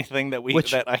the only thing that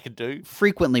that I could do.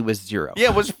 Frequently was 0. Yeah,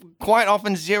 it was quite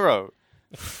often 0.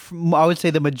 I would say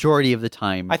the majority of the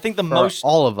time. I think the for most-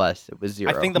 all of us, it was 0.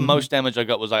 I think the most damage I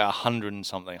got was like 100 and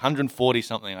something, 140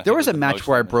 something. there was a the match most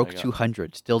where I damage broke got.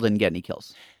 200, still didn't get any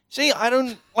kills. See, I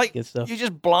don't like Good stuff. you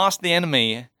just blast the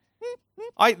enemy.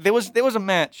 There was a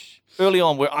match early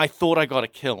on where I thought I got a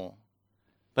kill,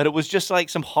 but it was just like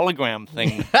some hologram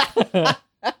thing.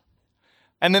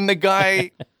 And then the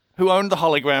guy who owned the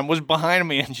hologram was behind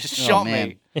me and just shot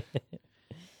man. me.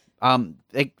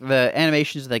 The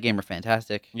animations of that game are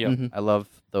fantastic. Yeah. Mhm. I love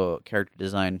the character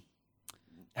design.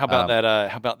 How about that?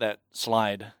 How about that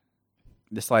slide?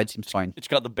 The slide seems fine. It's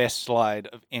got the best slide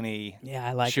of any Yeah,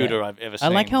 I like shooter that. I've ever I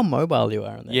seen. like how mobile you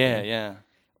are on that. Yeah, game. yeah.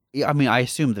 Yeah, I mean, I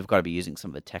assume they've got to be using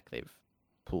some of the tech they've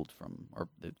pulled from or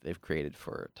they've created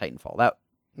for Titanfall.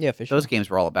 Yeah, for sure. Those games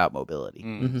were all about mobility.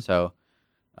 Mm. Mhm. So,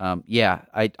 yeah,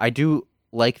 I do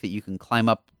like that you can climb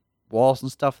up walls and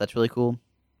stuff. That's really cool.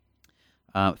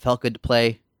 Felt good to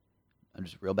play. I'm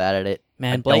just real bad at it. I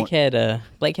Man, don't-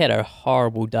 Blake had a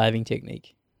horrible diving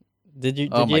technique. Did you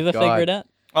Oh my ever God. figure it out?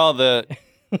 Oh,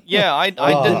 yeah. I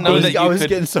Oh, didn't know that you could.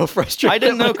 getting so frustrated. I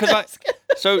didn't know because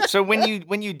So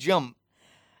when you jump,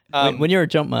 When you're a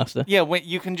jump master. yeah, when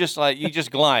you can just you just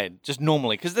glide just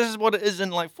normally because this is what it is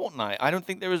in like Fortnite. I don't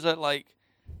think there is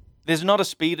there's not a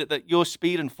speed that your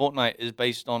speed in Fortnite is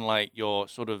based on like your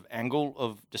sort of angle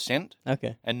of descent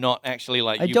Okay. and not actually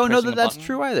like I you don't know pressing that a that's button.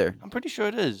 true either. I'm pretty sure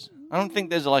it is. I don't think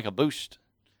there's like a boost.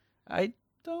 I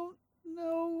don't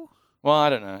know. Well, I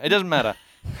don't know. It doesn't matter.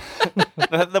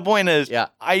 the point is, Yeah.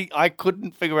 I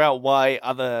couldn't figure out why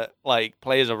other like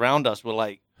players around us were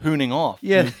like hooning off.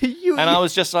 Yeah, you. And I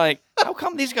was just like, how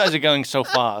come these guys are going so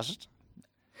fast?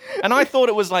 And I thought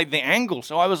it was like the angle.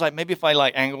 So I was like, maybe if I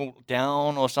like angle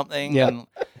down or something. Yeah. And,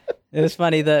 It was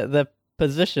funny the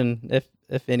position.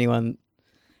 If anyone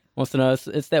wants to know,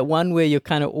 it's that one where you're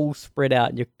kind of all spread out.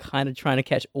 And you're kind of trying to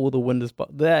catch all the windows.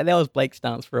 But that was Blake's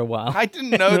stance for a while. I didn't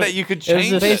know that you could It was change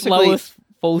the it. basically- slowest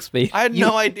full speed. I had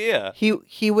no idea.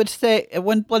 He would say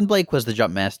when Blake was the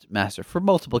jump master for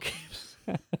multiple games,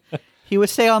 he would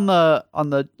say on the I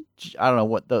don't know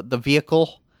what the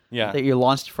vehicle Yeah. that you're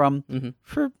launched from Mhm.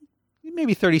 for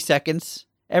maybe 30 seconds.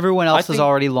 Everyone else has think-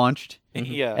 already launched,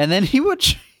 Yeah. and then he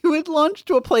would launch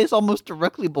to a place almost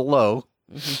directly below,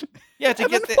 Yeah, to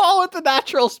and get then fall at the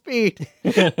natural speed. I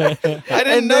didn't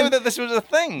And know then that this was a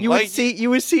thing. You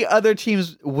would see other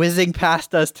teams whizzing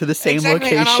past us to the same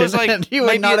Exactly, location, and I was like, you would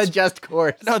maybe not it's- adjust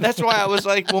course. No, that's why I was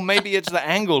like, well, maybe it's the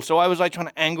angle. So I was like trying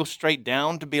to angle straight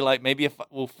down to be like, maybe if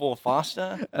we'll fall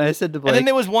faster. And I said to And then Blake,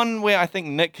 there was one where I think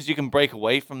Nick, because you can break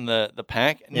away from the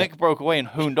pack, Nick broke away and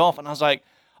hooned off, and I was like,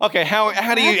 okay, how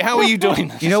are you doing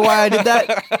this? you know why I did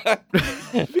that?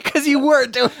 Because you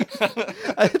weren't doing.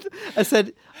 I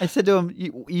said to him,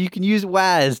 you can use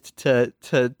WASD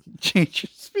to change your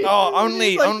speed. Oh,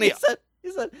 only- He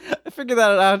said, I figured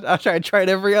that out after I tried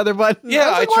every other button.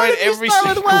 Yeah, was like, I why tried did you every start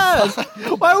with single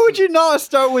WASD? Why would you not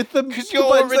start with the Because buttons you're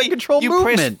already that control you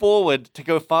press movement? forward to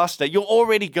go faster. You're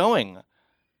already going.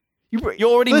 You're You're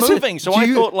already moving. So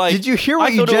I thought like, did you hear I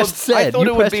what you thought it just would- said? I thought You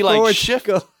it would pressed be like forward to shift.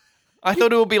 go- I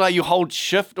thought it would be like you hold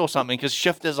shift or something because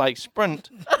shift is like sprint.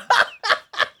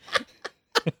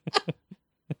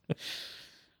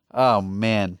 Oh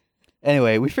man.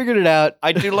 Anyway, we figured it out.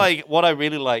 I do like what I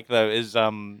really like though is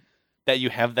that you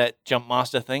have that jump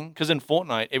master thing because in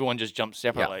Fortnite everyone just jumps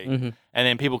separately and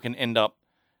then people can end up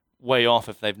way off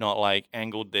if they've not like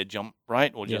angled their jump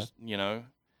right or just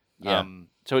Yeah.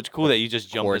 So it's cool that you just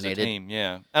jump as a Coordinated. team,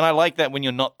 yeah. And I like that when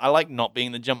you're not. I like not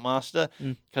being the jump master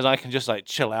because I can just like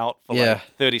chill out for Yeah. like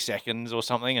 30 seconds or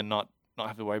something and not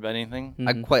have to worry about anything.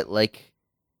 I quite like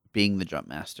being the jump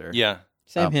master. Yeah,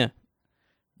 Same here.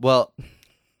 Well,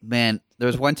 man, there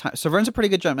was one time. So Vern's a pretty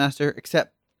good jump master,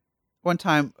 except one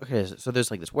time. Okay, so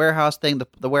there's like this warehouse thing,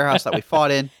 the warehouse that we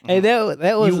fought in. Hey,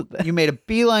 that was You made a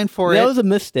beeline for that it. was a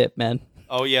misstep, man.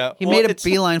 Oh yeah, He Well, made a it's-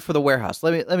 beeline for the warehouse.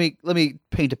 Let me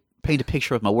paint a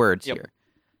picture with my words Yep. here.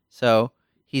 So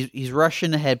he's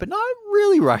rushing ahead, but not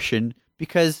really rushing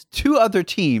because two other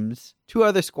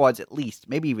squads at least,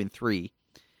 maybe even three,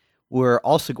 were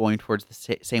also going towards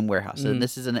the same warehouse. And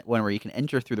this is one where you can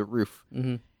enter through the roof.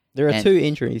 Mm-hmm. There are And- 2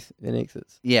 entries and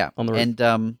exits. Yeah, On the roof. And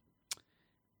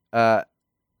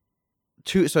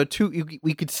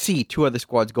we could see two other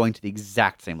squads going to the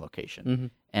exact same location. Mm-hmm.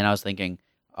 And I was thinking,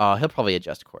 he'll probably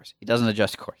adjust course. He doesn't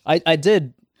adjust course. I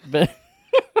did, but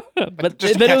but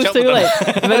Just to it catch was up too with late.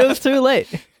 them. But it was too late.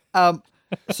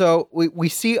 So we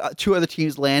see two other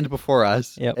teams land before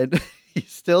us, Yep. and he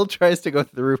still tries to go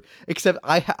through the roof. Except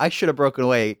I should have broken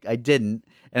away. I didn't,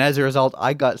 and as a result,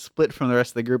 I got split from the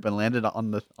rest of the group and landed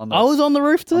on the I was on the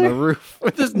roof on the too. roof.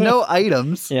 There's no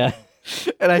items, Yeah.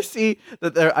 and I see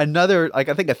that there another I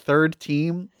think a third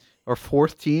team or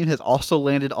fourth team has also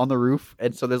landed on the roof,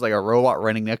 and so there's like a robot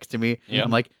running next to me. Yeah.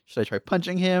 I'm like, should I try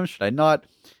punching him? Should I not?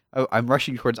 I'm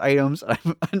rushing towards items. I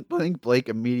think Blake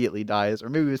immediately dies, or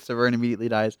maybe it was Severn immediately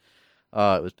dies.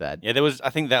 Oh, it was bad. Yeah, there was. I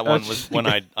think that I one was was just when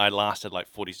thinking- I lasted like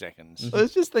 40 seconds. I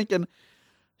was just thinking,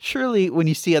 surely when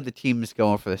you see other teams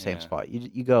going for the same Yeah. spot,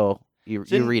 you go, you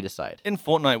Didn't- redecide. In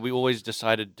Fortnite, we always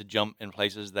decided to jump in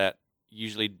places that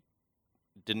usually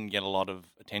didn't get a lot of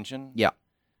attention. Yeah,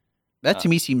 that to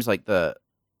me seems like the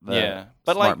yeah,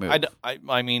 but smart like move.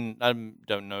 I mean, I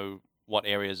don't know what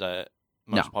areas are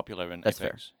most No, popular in that's fair.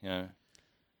 Apex. Yeah,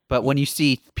 But when you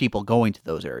see people going to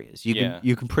those areas, Yeah.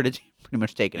 you can pretty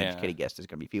much take an Yeah. educated guess there's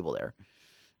going to be people there.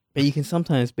 But you can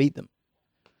sometimes beat them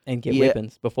and get Yeah.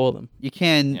 weapons before them. You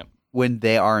can Yep. when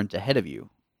they aren't ahead of you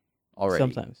already.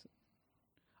 Sometimes.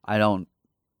 I don't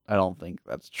think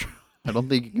that's true. I don't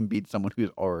think you can beat someone who's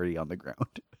already on the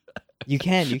ground. You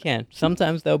can.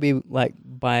 Sometimes they'll be like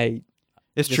by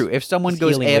It's Just- true. If someone just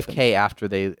goes healing weapons. AFK after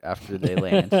they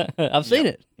land, I've seen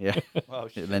it. yeah, well,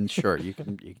 then sure you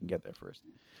can get there first.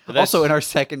 but that's- Also, in our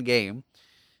second game,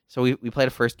 so we played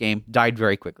a first game, died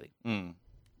very quickly. Mm.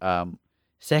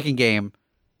 Second game,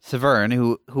 Severn,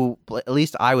 who at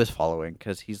least I was following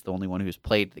because he's the only one who's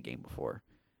played the game before,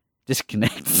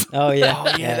 disconnects. Oh yeah.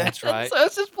 Oh yeah, that's right. So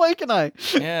it's just Blake and I.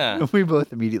 Yeah, We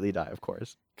both immediately die, of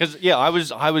course. because I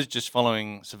was just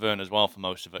following Severn as well for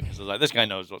most of it because I was like, this guy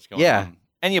knows what's going Yeah. on.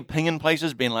 And you're pinging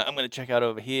places, being like, I'm going to check out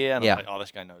over here, and Yeah. I'm like, oh,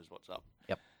 this guy knows what's up.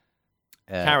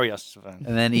 Uh, Carry us, Severn.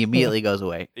 and then he immediately goes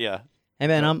away. Yeah, Hey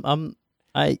man,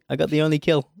 I got the only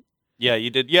kill yeah, you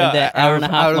did. in Yeah, that out hour of-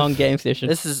 and a out half of- long game session.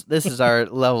 This is our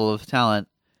level of talent.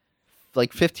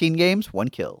 Like 15 games, 1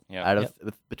 kill Yeah. out of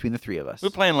between the three of us. we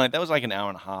were playing like that was like an hour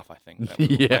and a half, I think. That we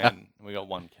were Yeah. playing, and we got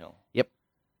 1 kill.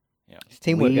 It's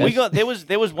teamwork. we- guys. We got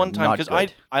there was one time Not because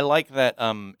good. I like that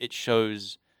it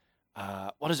shows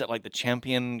what is it like the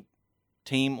champion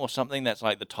team or something that's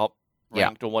like the top Yeah.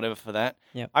 ranked or whatever for that.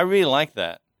 Yep. I really like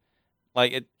that.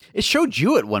 Like It showed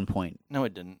you at one point. no,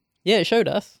 it didn't. Yeah, it showed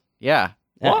us. Yeah,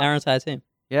 What? Our entire team.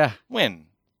 yeah. When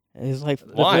It was like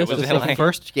the Why? first Was or it second- like-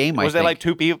 First game, was I there think.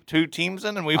 like two teams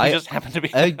in, and we I- just happened to be?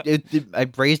 I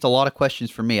raised a lot of questions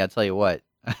for me. I'll tell you what.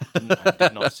 I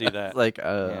did not see that. It's like, I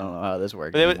Yeah. don't know how this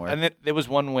works But there, anymore. and there was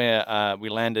one where we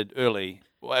landed early.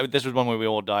 Well, this was one where we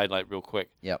all died like real quick.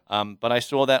 Yep. But I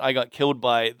saw that I got killed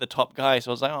by the top guy, so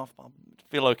I was like, oh, I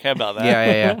feel okay about that.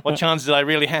 Yeah. What chance did I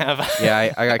really have?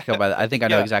 Yeah, I got killed by that. I think I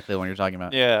know Yeah. exactly what you're talking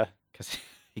about. Yeah. Because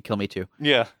he killed me too.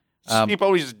 Yeah. Um, He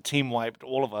probably just team wiped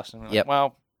all of us. And we're like, Yep.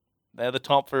 well, they're the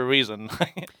top for a reason.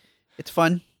 It's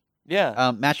fun.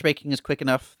 Yeah. Matchmaking is quick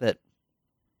enough that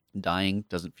dying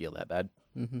doesn't feel that bad.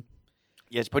 Mm-hmm.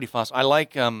 Yeah, it's pretty fast. I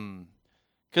like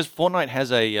because Fortnite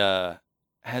has a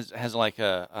has like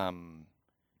a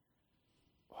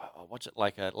what's it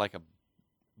like a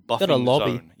buffing got a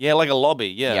lobby. zone. Yeah, like a lobby.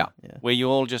 Yeah. Yeah. Where you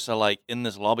all just are like in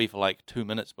this lobby for like 2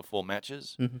 minutes before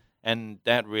matches, Mhm. and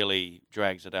that really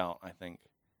drags it out, I think.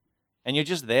 And you're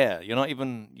just there. You're not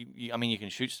even. I mean, you can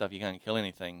shoot stuff. You can't kill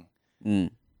anything.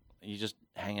 Mm. You're just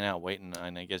hanging out waiting,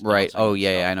 and I guess Right. dancing Oh, and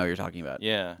yeah, stuff. I know what you're talking about.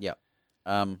 Yeah.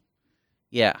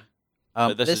 Yeah.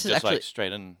 But this is just actually like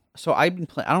straight in. so I've been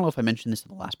playing. I don't know if I mentioned this in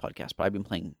the last podcast, but I've been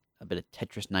playing a bit of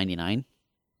Tetris 99.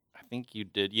 I think you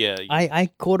did. Yeah. I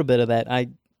caught a bit of that. I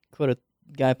caught a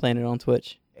guy playing it on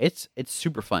Twitch. It's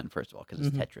super fun, first of all, because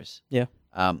it's Mhm. Tetris. Yeah.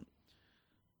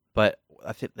 But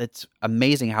I think it's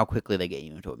amazing how quickly they get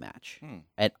you into a match Hmm.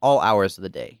 at all hours of the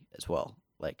day as well.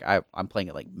 Like I'm playing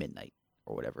at like midnight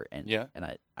or whatever, and Yeah.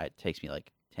 it takes me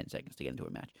like 10 seconds to get into a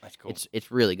match. That's cool.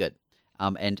 It's really good.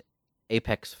 And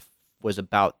Apex was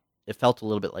about. It felt a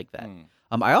little bit like that.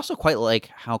 Hmm. I also quite like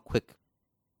how quick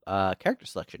character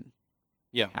selection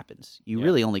Yeah. happens. You Yeah.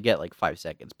 really only get like 5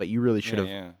 seconds, but you really should have.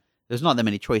 Yeah. There's not that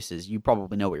many choices. You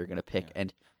probably know what you're going to pick, Yeah.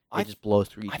 and I it just blows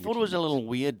through. I your thought it was a teammates. little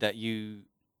weird that you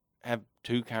have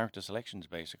 2 character selections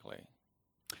basically.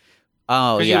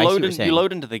 Oh Because yeah, I see what you you're saying. you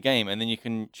load into the game and then you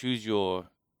can choose your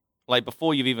like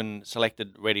before you've even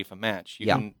selected ready for match. You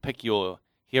Yeah. can pick your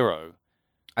hero.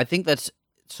 I think that's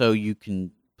so you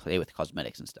can play with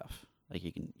cosmetics and stuff. Like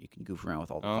you can goof around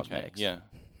with all the Okay. cosmetics. Yeah.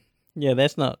 Yeah,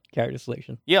 that's not character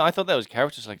selection. Yeah, I thought that was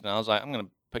character selection. I was like, I'm gonna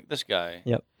pick this guy.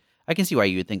 I can see why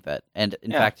you would think that. And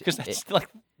in fact, because that's like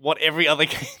what every other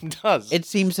game does. it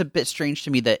seems a bit strange to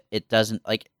me that it doesn't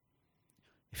like.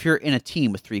 If you're in a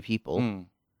team with 3 people Mm,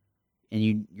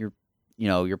 and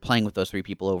you're playing with those 3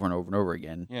 people over and over and over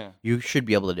again, yeah. you should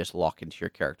be able to just lock into your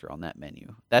character on that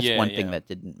menu. That's Yeah, one thing yeah. that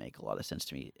didn't make a lot of sense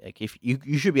to me. Like if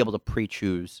you should be able to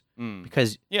pre-choose Mm,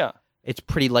 because yeah. it's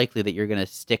pretty likely that you're going to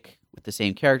stick with the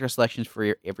same character selections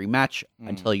for every match Mm.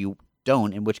 until you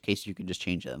don't, in which case you can just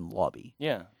change it in the lobby.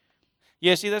 Yeah.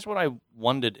 Yeah, see that's what I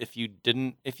wondered if you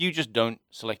just don't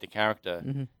select a character,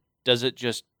 Mhm. does it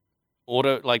just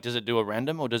does it do a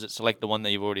random or does it select the one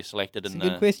that you've already selected It's in a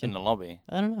good question. in the lobby?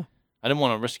 I don't know. I didn't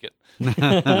want to risk it.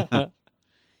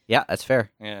 Yeah, that's fair.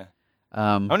 Yeah.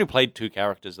 I only played 2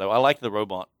 characters though. I like the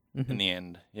robot Mhm. in the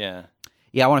end. Yeah.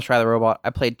 Yeah, I want to try the robot. I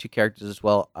played 2 characters as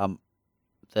well.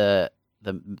 The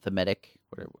medic,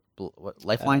 what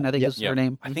Lifeline, I think yep. is her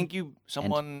name. I think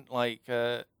someone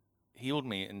healed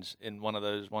me in one of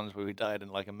those ones where we died in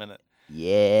like a minute.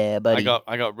 Yeah, buddy.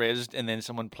 I got rezzed and then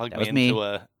someone plugged That me was me. into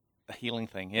a healing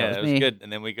thing. Yeah, was it was me. good.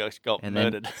 And then we got And then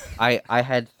murdered. I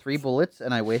had 3 bullets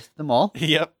and I wasted them all.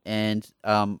 Yep. And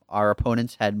our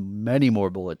opponents had many more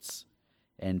bullets,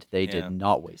 and they Yeah. did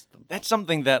not waste them. That's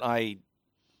something that I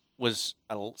was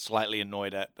slightly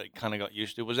annoyed at, but kind of got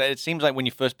used to. Was that it seems like when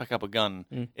you first pick up a gun,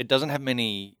 Mm. it doesn't have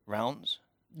many rounds.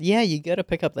 Yeah, you got to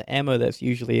pick up the ammo that's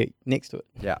usually next to it.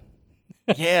 Yeah.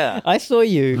 I saw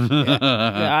you.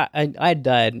 I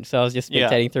died, so I was just Yeah.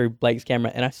 spectating through Blake's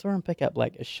camera, and I saw him pick up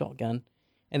like a shotgun,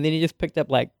 and then he just picked up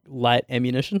like light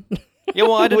ammunition. Yeah,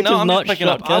 well, I didn't Which know. is I'm not just picking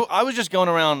up. shotgun. I was just going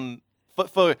around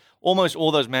for almost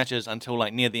all those matches until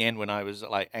like near the end when I was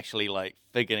like actually like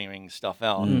figuring stuff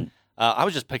out. Mm. I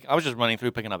was just running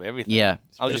through picking up everything. Yeah,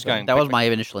 I was just pretty going. that was pick- my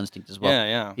initial instinct as well.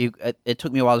 Yeah, yeah. It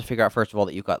took me a while to figure out, first of all,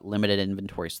 that you've got limited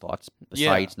inventory slots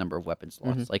besides number of weapon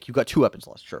slots. Mhm. Like, you've got 2 weapon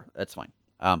slots, sure, that's fine.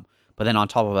 But then on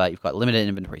top of that, you've got limited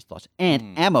inventory slots, and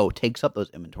Mm. ammo takes up those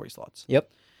inventory slots.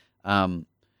 Yep. And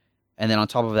then on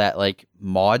top of that, like,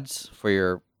 mods for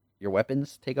your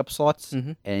weapons take up slots,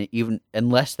 Mhm. and even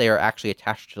unless they are actually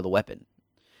attached to the weapon.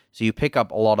 So you pick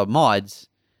up a lot of mods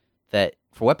that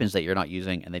for weapons that you're not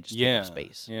using, and they just take Yeah. up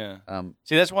space. Yeah. Um,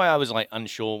 See, that's why I was like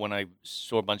unsure when I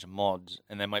saw a bunch of mods,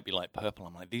 and they might be like purple.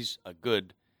 I'm like, these are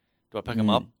good. Do I pick them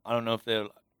up? I don't know if they're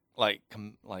like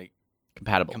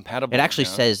compatible. compatible. It actually you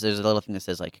know? says there's a little thing that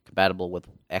says like compatible with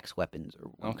X weapons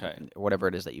or Okay. or whatever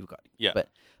it is that you've got. Yeah.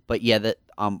 But yeah, that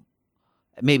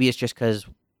maybe it's just because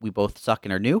we both suck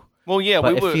and are new. Well, yeah,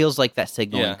 but we it were. feels like that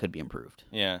signaling Yeah. could be improved.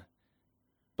 Yeah.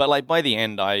 But like by the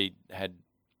end, I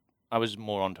was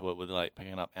more onto it with like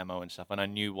picking up ammo and stuff, and I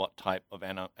knew what type of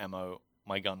ammo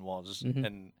my gun was, Mhm.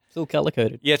 and It's all color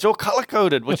coded. yeah, it's all color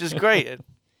coded, which is great.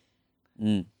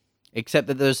 Except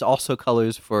that there's also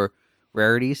colors for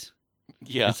rarities.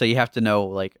 Yeah, And so you have to know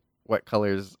like what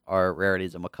colors are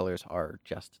rarities and what colors are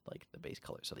just like the base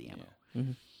colors of the ammo. Yeah.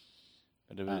 Mhm.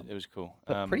 but it was cool.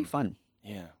 But pretty fun.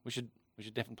 Yeah, we should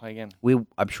definitely play again.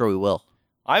 I'm sure we will.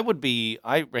 I reckon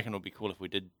it would be cool if we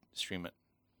did stream it.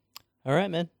 All right,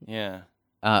 man. Yeah,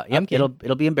 Yep, I'm keen.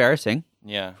 it'll be embarrassing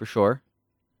yeah. for sure.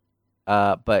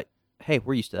 But hey,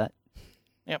 we're used to that.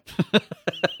 Yep.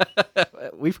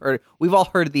 We've all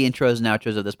heard the intros and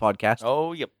outros of this podcast.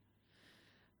 Oh, yep.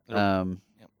 Yep.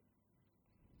 Yep.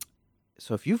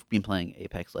 So if you've been playing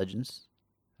Apex Legends,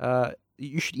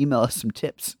 you should email us some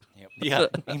tips. Yep. Yeah.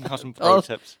 Email some Tell pro us-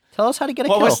 tips. Tell us how to get a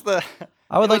What kill. was the?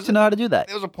 I would there like was- to know how to do that.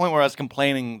 There was a point where I was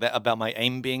complaining about my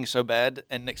aim being so bad,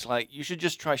 and Nick's like, "You should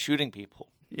just try shooting people."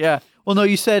 Yeah. Well, no,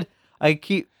 you said I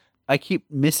keep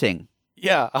missing,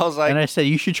 Yeah, I was like, and I said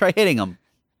you should try hitting them.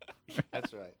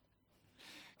 "That's right."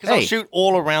 Because I'll Hey. shoot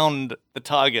all around the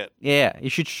target. Yeah, you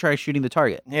should try shooting the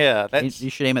target. Yeah, You, that's you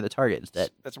should aim at the target instead.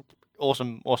 that's an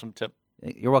awesome tip.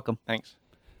 You're welcome. Thanks.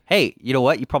 Hey, you know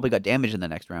what? You probably got damage in the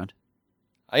next round.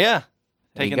 Yeah,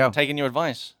 There you go. taking your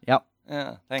advice. Yep.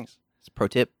 Yeah, thanks. It's a pro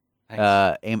tip.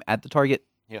 Thanks. Aim at the target,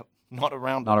 Yep, not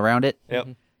around. not around it. Yep.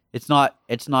 Mhm.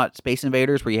 It's not Space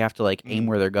Invaders where you have to like aim Mm.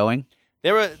 where they're going.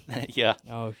 There are yeah,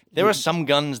 Oh, there are some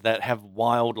guns that have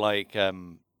wild like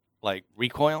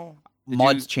recoil. Did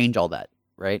Mods you- change all that,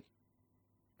 right?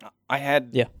 I had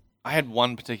Yeah. I had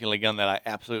one particular gun that I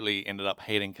absolutely ended up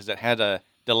hating because it had a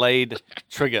delayed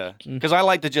trigger. Mm. Because I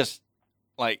like to just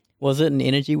like Was it an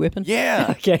energy weapon? yeah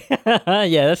Okay.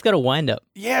 Yeah, that's got a wind up.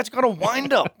 yeah it's got a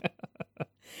wind up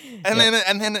and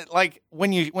then it, like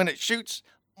when it shoots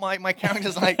my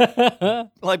character's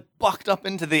like bucked up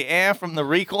into the air from the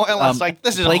recoil. I was like,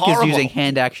 this is Blake horrible. is using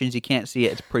hand actions. You can't see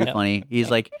it. It's pretty Yep. funny.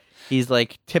 He's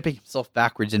like tipping himself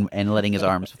backwards and letting his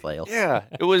arms flail. Yeah,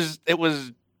 it was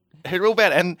real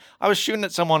bad. And I was shooting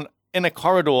at someone in a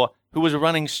corridor who was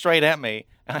running straight at me,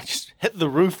 and I just hit the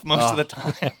roof most of the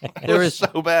time. It There was is-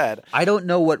 so bad. I don't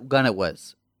know what gun it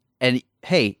was. And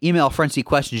hey, email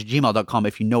frenzyquestions@gmail.com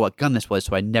if you know what gun this was,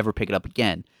 so I never pick it up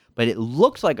again. But it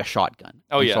looked like a shotgun.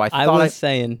 Oh, And yeah. So I I thought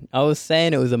was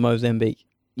saying it was a Mozambique.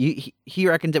 he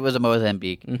reckons it was a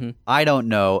Mozambique. Mm-hmm. I don't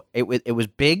know. It was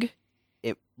big.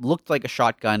 It looked like a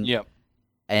shotgun. Yep.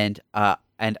 And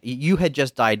you had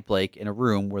just died, Blake, in a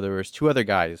room where there was two other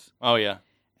guys. Oh yeah.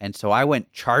 And so I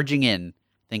went charging in,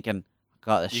 thinking,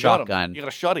 "Got a You got 'em. shotgun. You got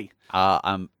a shotty.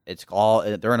 It's all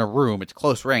they're in a room. It's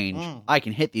close range. Mm. I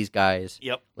can hit these guys.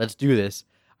 Yep. Let's do this."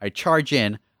 I charge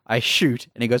in. I shoot,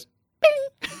 and he goes,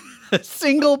 "Bing!" A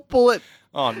single bullet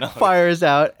Oh no. fires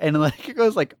out, and like it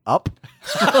goes like up,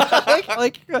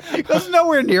 like it goes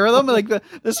nowhere near them. Like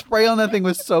the spray on that thing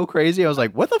was so crazy. I was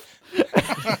like, "What the?"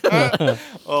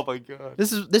 Oh my god.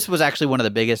 This was actually one of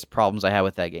the biggest problems I had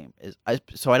with that game.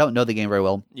 So I don't know the game very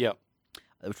well, Yep.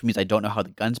 which means I don't know how the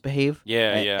guns behave.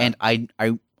 Yeah, And- yeah. And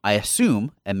I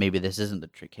assume, and maybe this isn't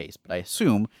the case, but I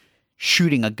assume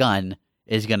shooting a gun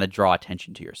is going to draw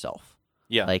attention to yourself.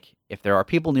 Yeah. Like if there are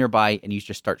people nearby and you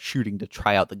just start shooting to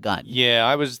try out the gun. Yeah,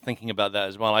 I was thinking about that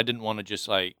as well. I didn't want to just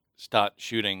like start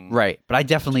shooting. Right. But I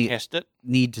definitely Test it.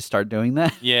 need to start doing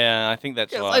that. Yeah, I think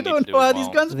that's Because what I I need don't to do know as how well.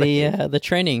 these guns behave. The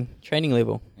training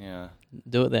level. Yeah.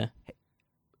 Do it there.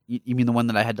 You mean the one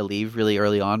that I had to leave really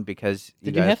early on because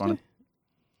Did you you guys have wanted? to?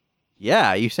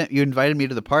 Yeah, you invited me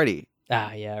to the party.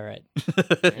 Ah, yeah, right.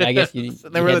 I guess you. So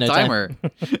they you were had the no time. timer,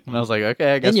 and I was like,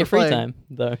 okay, I guess In your we're free playing. time,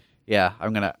 though. Yeah, I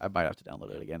might have to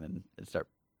download it again and start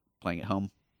playing at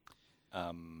home.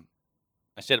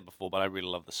 I said it before, but I really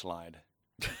love the slide.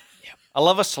 I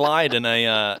love a slide in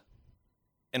a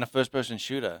first-person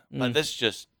shooter. But Mm. this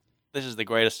is the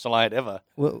greatest slide ever.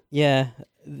 Well, yeah,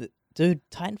 dude.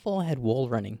 Titanfall had wall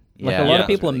running. Like Yeah, a lot yeah. of people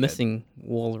That's really are good. missing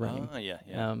wall running. Oh yeah,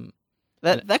 yeah.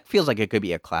 That feels like it could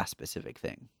be a class specific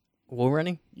thing. Wall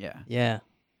running. Yeah. Yeah.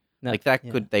 No, Like that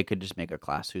yeah. they could just make a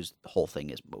class whose whole thing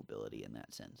is mobility in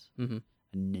that sense. Mhm.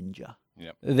 A ninja.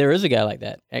 There is a guy like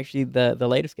that. Actually, the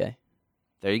latest guy.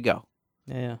 There you go.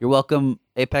 Yeah. You're welcome,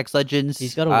 Apex Legends.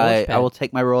 He's got a I launch pad. will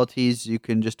take my royalties. You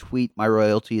can just tweet my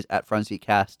royalties at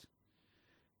FrontSeatCast.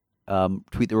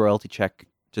 Tweet the royalty check.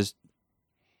 Just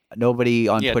nobody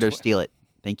on Yeah, Twitter steal it.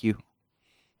 Thank you.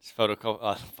 It's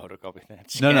photocopy that. No,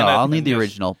 Scan no, it I'll need and the just-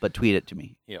 original, but tweet it to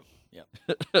me. Yep,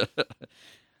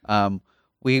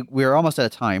 We're almost out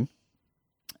of time.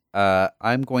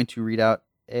 I'm going to read out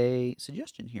a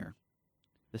suggestion here.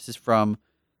 This is from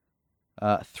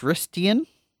Thristian,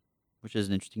 which is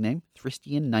an interesting name.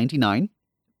 Thristian99,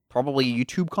 probably a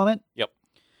YouTube comment. Yep.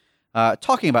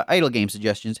 Talking about idle game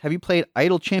suggestions, have you played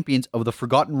Idle Champions of the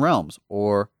Forgotten Realms?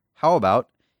 Or how about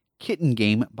Kitten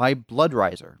Game by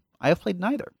Bloodriser? I have played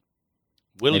neither.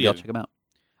 Will Maybe you? I'll check them out.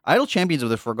 Idle Champions of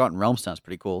the Forgotten Realms sounds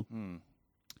pretty cool.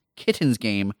 Kitten's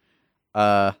Game,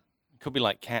 Could be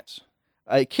like cats.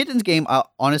 Kitten's Game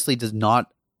honestly does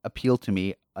not appeal to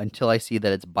me until I see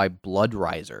that it's by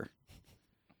Bloodriser.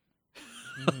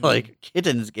 Like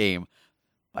Kitten's Game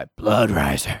by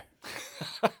Bloodriser.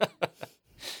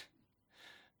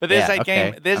 But there's Yeah, that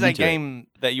okay. game. There's I'm that into it. game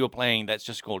that you were playing that's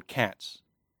just called Cats.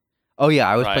 Oh yeah,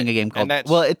 I was Right. playing a game And called. that's-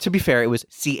 Well, to be fair, it was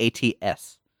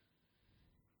CATS.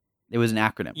 It was an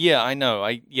acronym. Yeah, I know.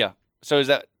 Yeah. So is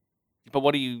that? But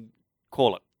what do you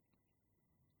call it?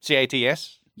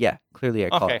 CATS. Yeah, clearly I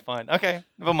call Okay, it. fine. Okay,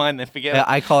 never mind then. Forget it.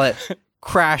 I call it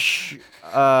Crash,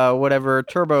 whatever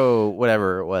Turbo,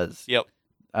 whatever it was. Yep.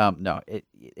 No, it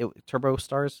Turbo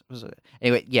Stars was it?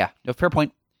 Anyway. Yeah, no, fair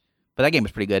point. But that game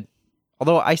was pretty good.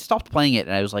 Although I stopped playing it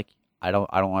and I was like, I don't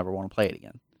ever want to play it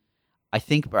again.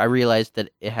 I realized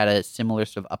that it had a similar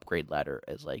sort of upgrade ladder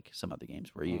as like some other games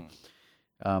where you,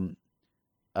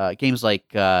 games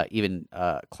like even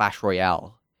Clash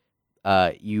Royale,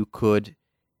 you could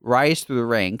rise through the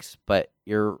ranks, but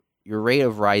your rate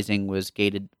of rising was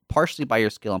gated partially by your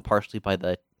skill and partially by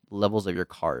the levels of your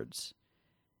cards.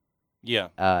 Yeah.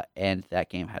 And that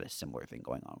game had a similar thing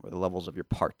going on, where the levels of your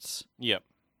parts Yep.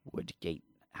 would gate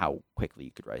how quickly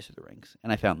you could rise through the ranks,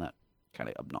 and I found that kind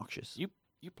of obnoxious. You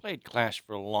played Clash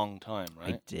for a long time,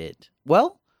 right? I did.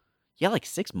 Well, yeah, like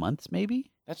 6 months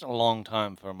maybe. That's a long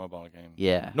time for a mobile game.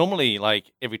 Yeah, Normally,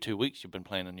 like every 2 weeks, you've been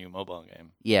playing a new mobile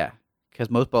game. yeah, because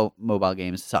most mobile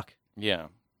games suck. Yeah.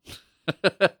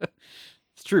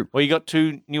 It's true. Well, you got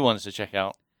 2 new ones to check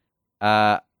out.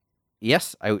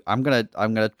 Yes, I'm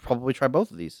gonna probably try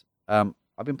both of these. I've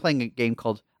been playing a game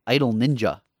called Idle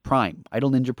Ninja Prime,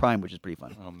 which is pretty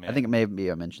fun. Oh man. I think maybe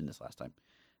I mentioned this last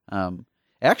time.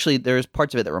 Actually, there's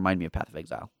parts of it that remind me of Path of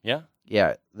Exile. Yeah.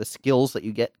 Yeah, the skills that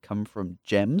you get come from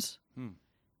gems Hmm.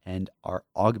 and are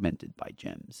augmented by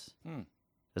gems. Hmm.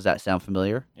 Does that sound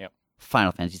familiar? Yep.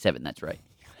 Final Fantasy VII, that's right.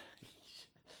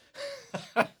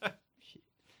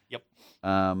 Yep.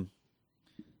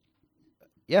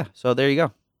 Yeah, so there you go.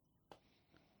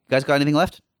 You guys got anything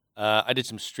left? I did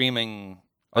some streaming.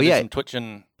 Oh, I did yeah. some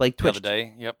twitching Blake the other Twitch.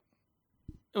 day. Yep.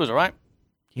 It was all right.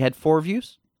 You had 4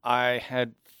 views? I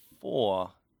had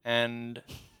 4, and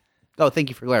Oh, thank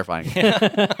you for clarifying.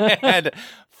 I had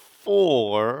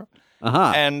 4,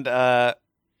 Uh-huh. and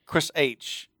Chris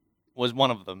H was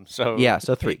one of them. So Yeah,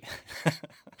 so 3.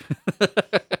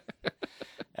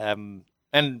 And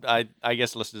I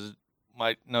guess listeners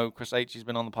might know Chris H. He's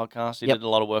been on the podcast. He Yep. did a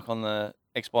lot of work on the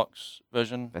Xbox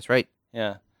version. That's right.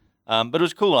 Yeah. But it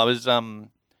was cool. I was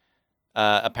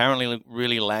apparently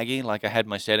really laggy. Like I had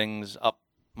my settings up,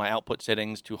 my output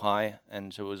settings too high,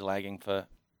 and so it was lagging for,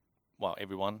 well,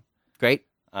 everyone. Great.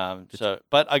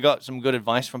 But I got some good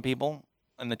advice from people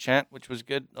in the chat, which was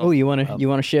good. Oh, you want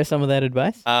to share some of that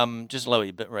advice? Just lower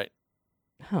your bitrate.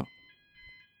 Oh,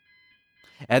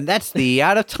 And that's the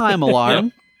out of time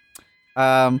alarm.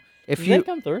 If did you that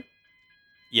come through?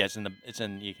 Yeah, it's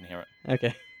in. You can hear it.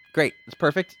 Okay. Great, that's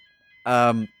perfect.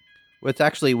 Well, it's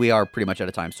actually we are pretty much out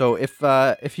of time. So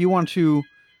if you want to,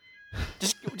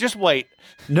 Just wait.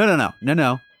 no.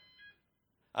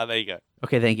 There you go.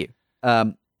 Okay, thank you.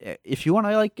 If you want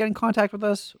to get in contact with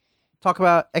us, talk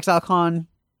about ExileCon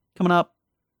coming up,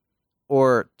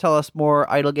 or tell us more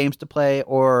idle games to play,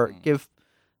 or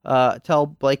tell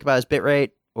Blake about his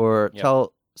bitrate, or Yep.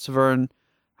 tell Severn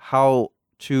how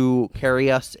to carry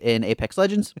us in Apex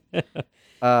Legends.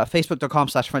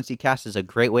 Facebook.com/FrontSeatCast is a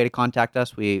great way to contact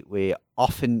us. We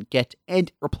often get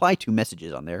and reply to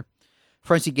messages on there.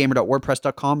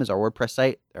 FrontSeatGamer.wordpress.com is our WordPress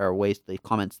site. There are ways to leave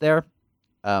comments there.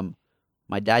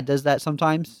 My dad does that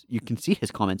sometimes. You can see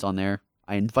his comments on there.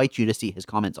 I invite you to see his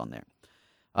comments on there.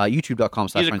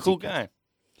 YouTube.com/FrontSeatCast. He's a cool guy.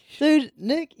 Dude,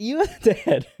 Nick, you are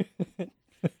dead.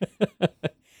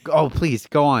 Oh, please,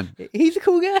 go on. He's a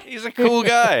cool guy. He's a cool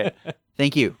guy.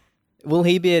 Thank you. Will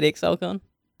he be at ExileCon?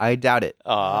 I doubt it.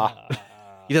 Aw.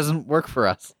 He doesn't work for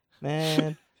us.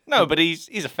 Man. No, but he's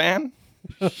a fan.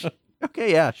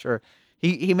 Okay, yeah, sure.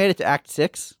 He made it to Act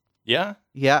 6. Yeah,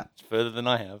 Yeah. it's further than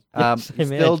I have. Yes, He I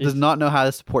still imagine. does not know how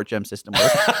the support gem system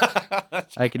works.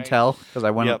 That's I can great. tell because I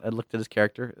went Yep. and looked at his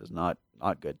character. It was not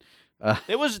good.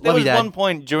 There was Love you, Dad. one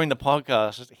point during the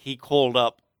podcast he called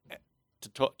up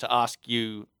to ask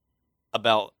you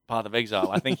about Path of Exile.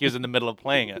 I think he was in the middle of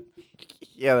playing it.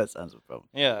 Yeah, that sounds fun.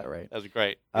 Yeah, All right. that was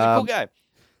great. He's a cool guy.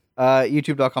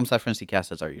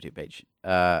 YouTube.com/FrontSeatCast is our YouTube page.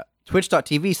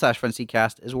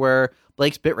 Twitch.tv/FrontSeatCast is where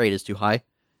Blake's bitrate is too high.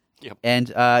 Yep. And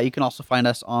you can also find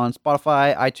us on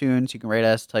Spotify, iTunes. You can rate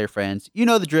us, tell your friends. You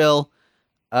know the drill.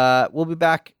 We'll be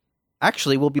back.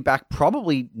 Actually, we'll be back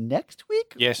probably next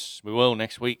week. Yes, we will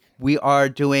next week. We are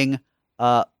doing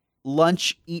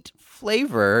Lunch Eat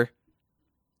Flavor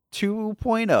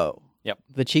 2.0.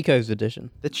 The Chico's edition.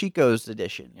 The Chico's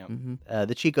edition. Yep. Mm-hmm.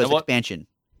 The Chico's And what- expansion.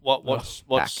 What's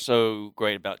back. so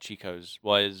great about Chico's?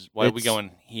 Why are we It's-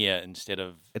 going here instead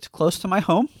of? It's close to my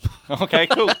home. Okay,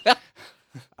 cool.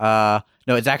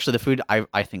 No, it's actually the food.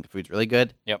 I think the food's really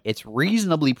good. Yep. It's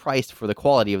reasonably priced for the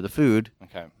quality of the food,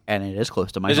 Okay. and it is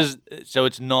close to my home. So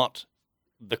it's not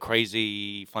the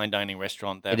crazy fine dining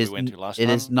restaurant that It we is. went to last It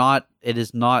time. is not. It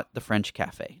is not the French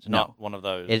Cafe. It's not one of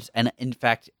those. It's and in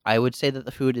fact, I would say that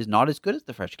the food is not as good as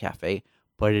the French Cafe,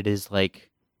 but it is like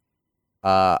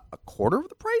a quarter of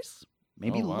the price,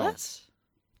 maybe Oh, wow. less.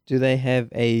 Do they have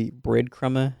a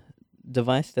breadcrumber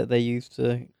device that they use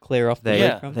to clear off the They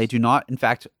breadcrumbs? they do not. In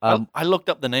fact, I looked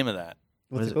up the name of that.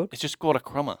 What's is it it? called? It's just called a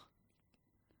crummer.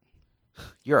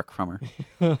 you're a crummer.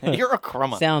 You're a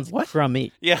crummer. Sounds What?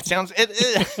 crummy. Yeah, it sounds.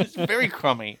 It's very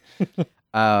crummy.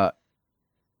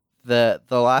 The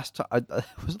last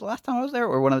was it the last time I was there,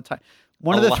 or one of the time,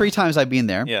 one of A the lot. 3 times I've been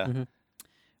there. Yeah. Mhm.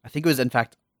 I think it was in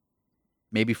fact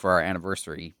maybe for our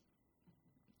anniversary.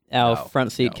 Our No,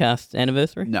 front seat no. cast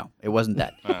anniversary. No, it wasn't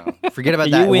that. Oh. Forget about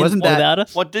You that. It went wasn't all that. without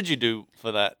us. What did you do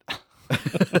for that?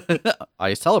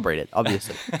 I celebrated,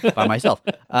 obviously, by myself.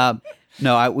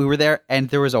 No, we were there, and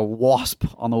there was a wasp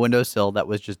on the windowsill that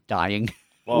was just dying.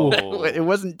 Whoa. It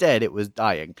wasn't dead; it was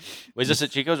dying. Was this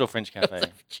at Chico's or French Cafe?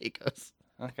 Chico's.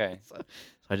 Okay. So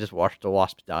I just watched a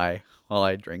wasp die while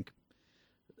I drink.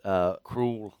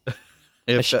 Cruel.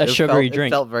 It A sugary felt,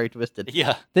 drink. It felt very twisted.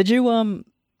 Yeah. Did you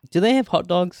Do they have hot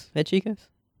dogs at Chico's?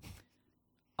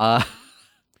 I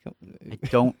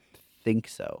don't think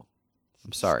so.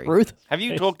 I'm sorry. Ruth? Have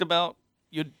you talked about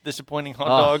your disappointing hot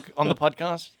Oh. dog on the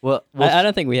podcast? Well, I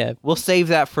don't think we have. we'll save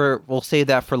that for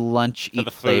lunch For eat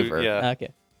the food, flavor. yeah.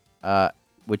 Okay.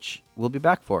 Which we'll be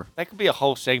back for. That could be a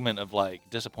whole segment of like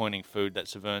disappointing food that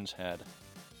Severn's had.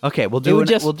 Okay, we'll It do would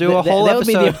just- we'll do a that- whole that would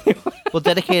be the episode. only one. We'll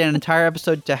dedicate an entire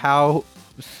episode to how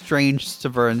strange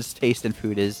Severn's taste in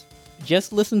food is.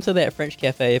 Just listen to that French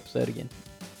Cafe episode again.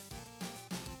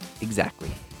 Exactly.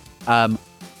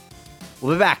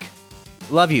 We'll be back.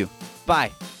 Love you.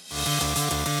 Bye.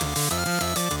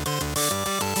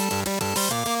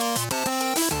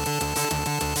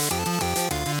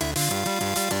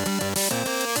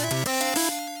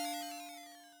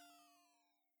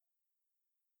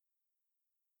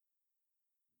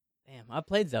 Damn, I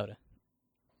played Zelda.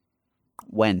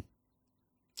 When?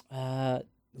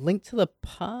 Link to the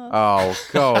Past. Oh,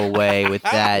 go away with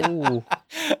that. Ooh.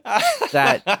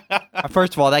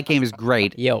 First of all, that game is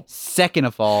great. Yo. Second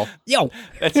of all,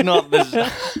 That's not this.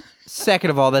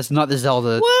 that's not the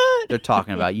Zelda What? they're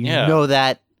talking about. You Yeah. know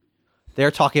that.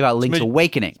 They're talking about Link's Ma-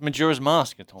 Awakening. Majora's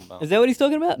Mask you're talking about. Is that what he's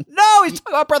talking about? No, he's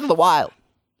talking about Breath of the Wild.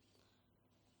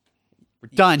 We're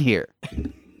done here. You're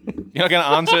not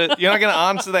gonna answer. You're not gonna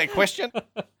answer that question.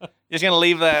 You're just gonna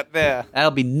leave that there.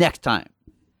 That'll be next time.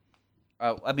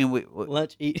 I mean, we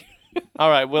Lunch, eat. All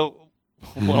right. We'll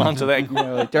answer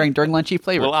that. during lunch eat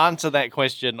flavor. We'll answer that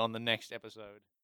question on the next episode.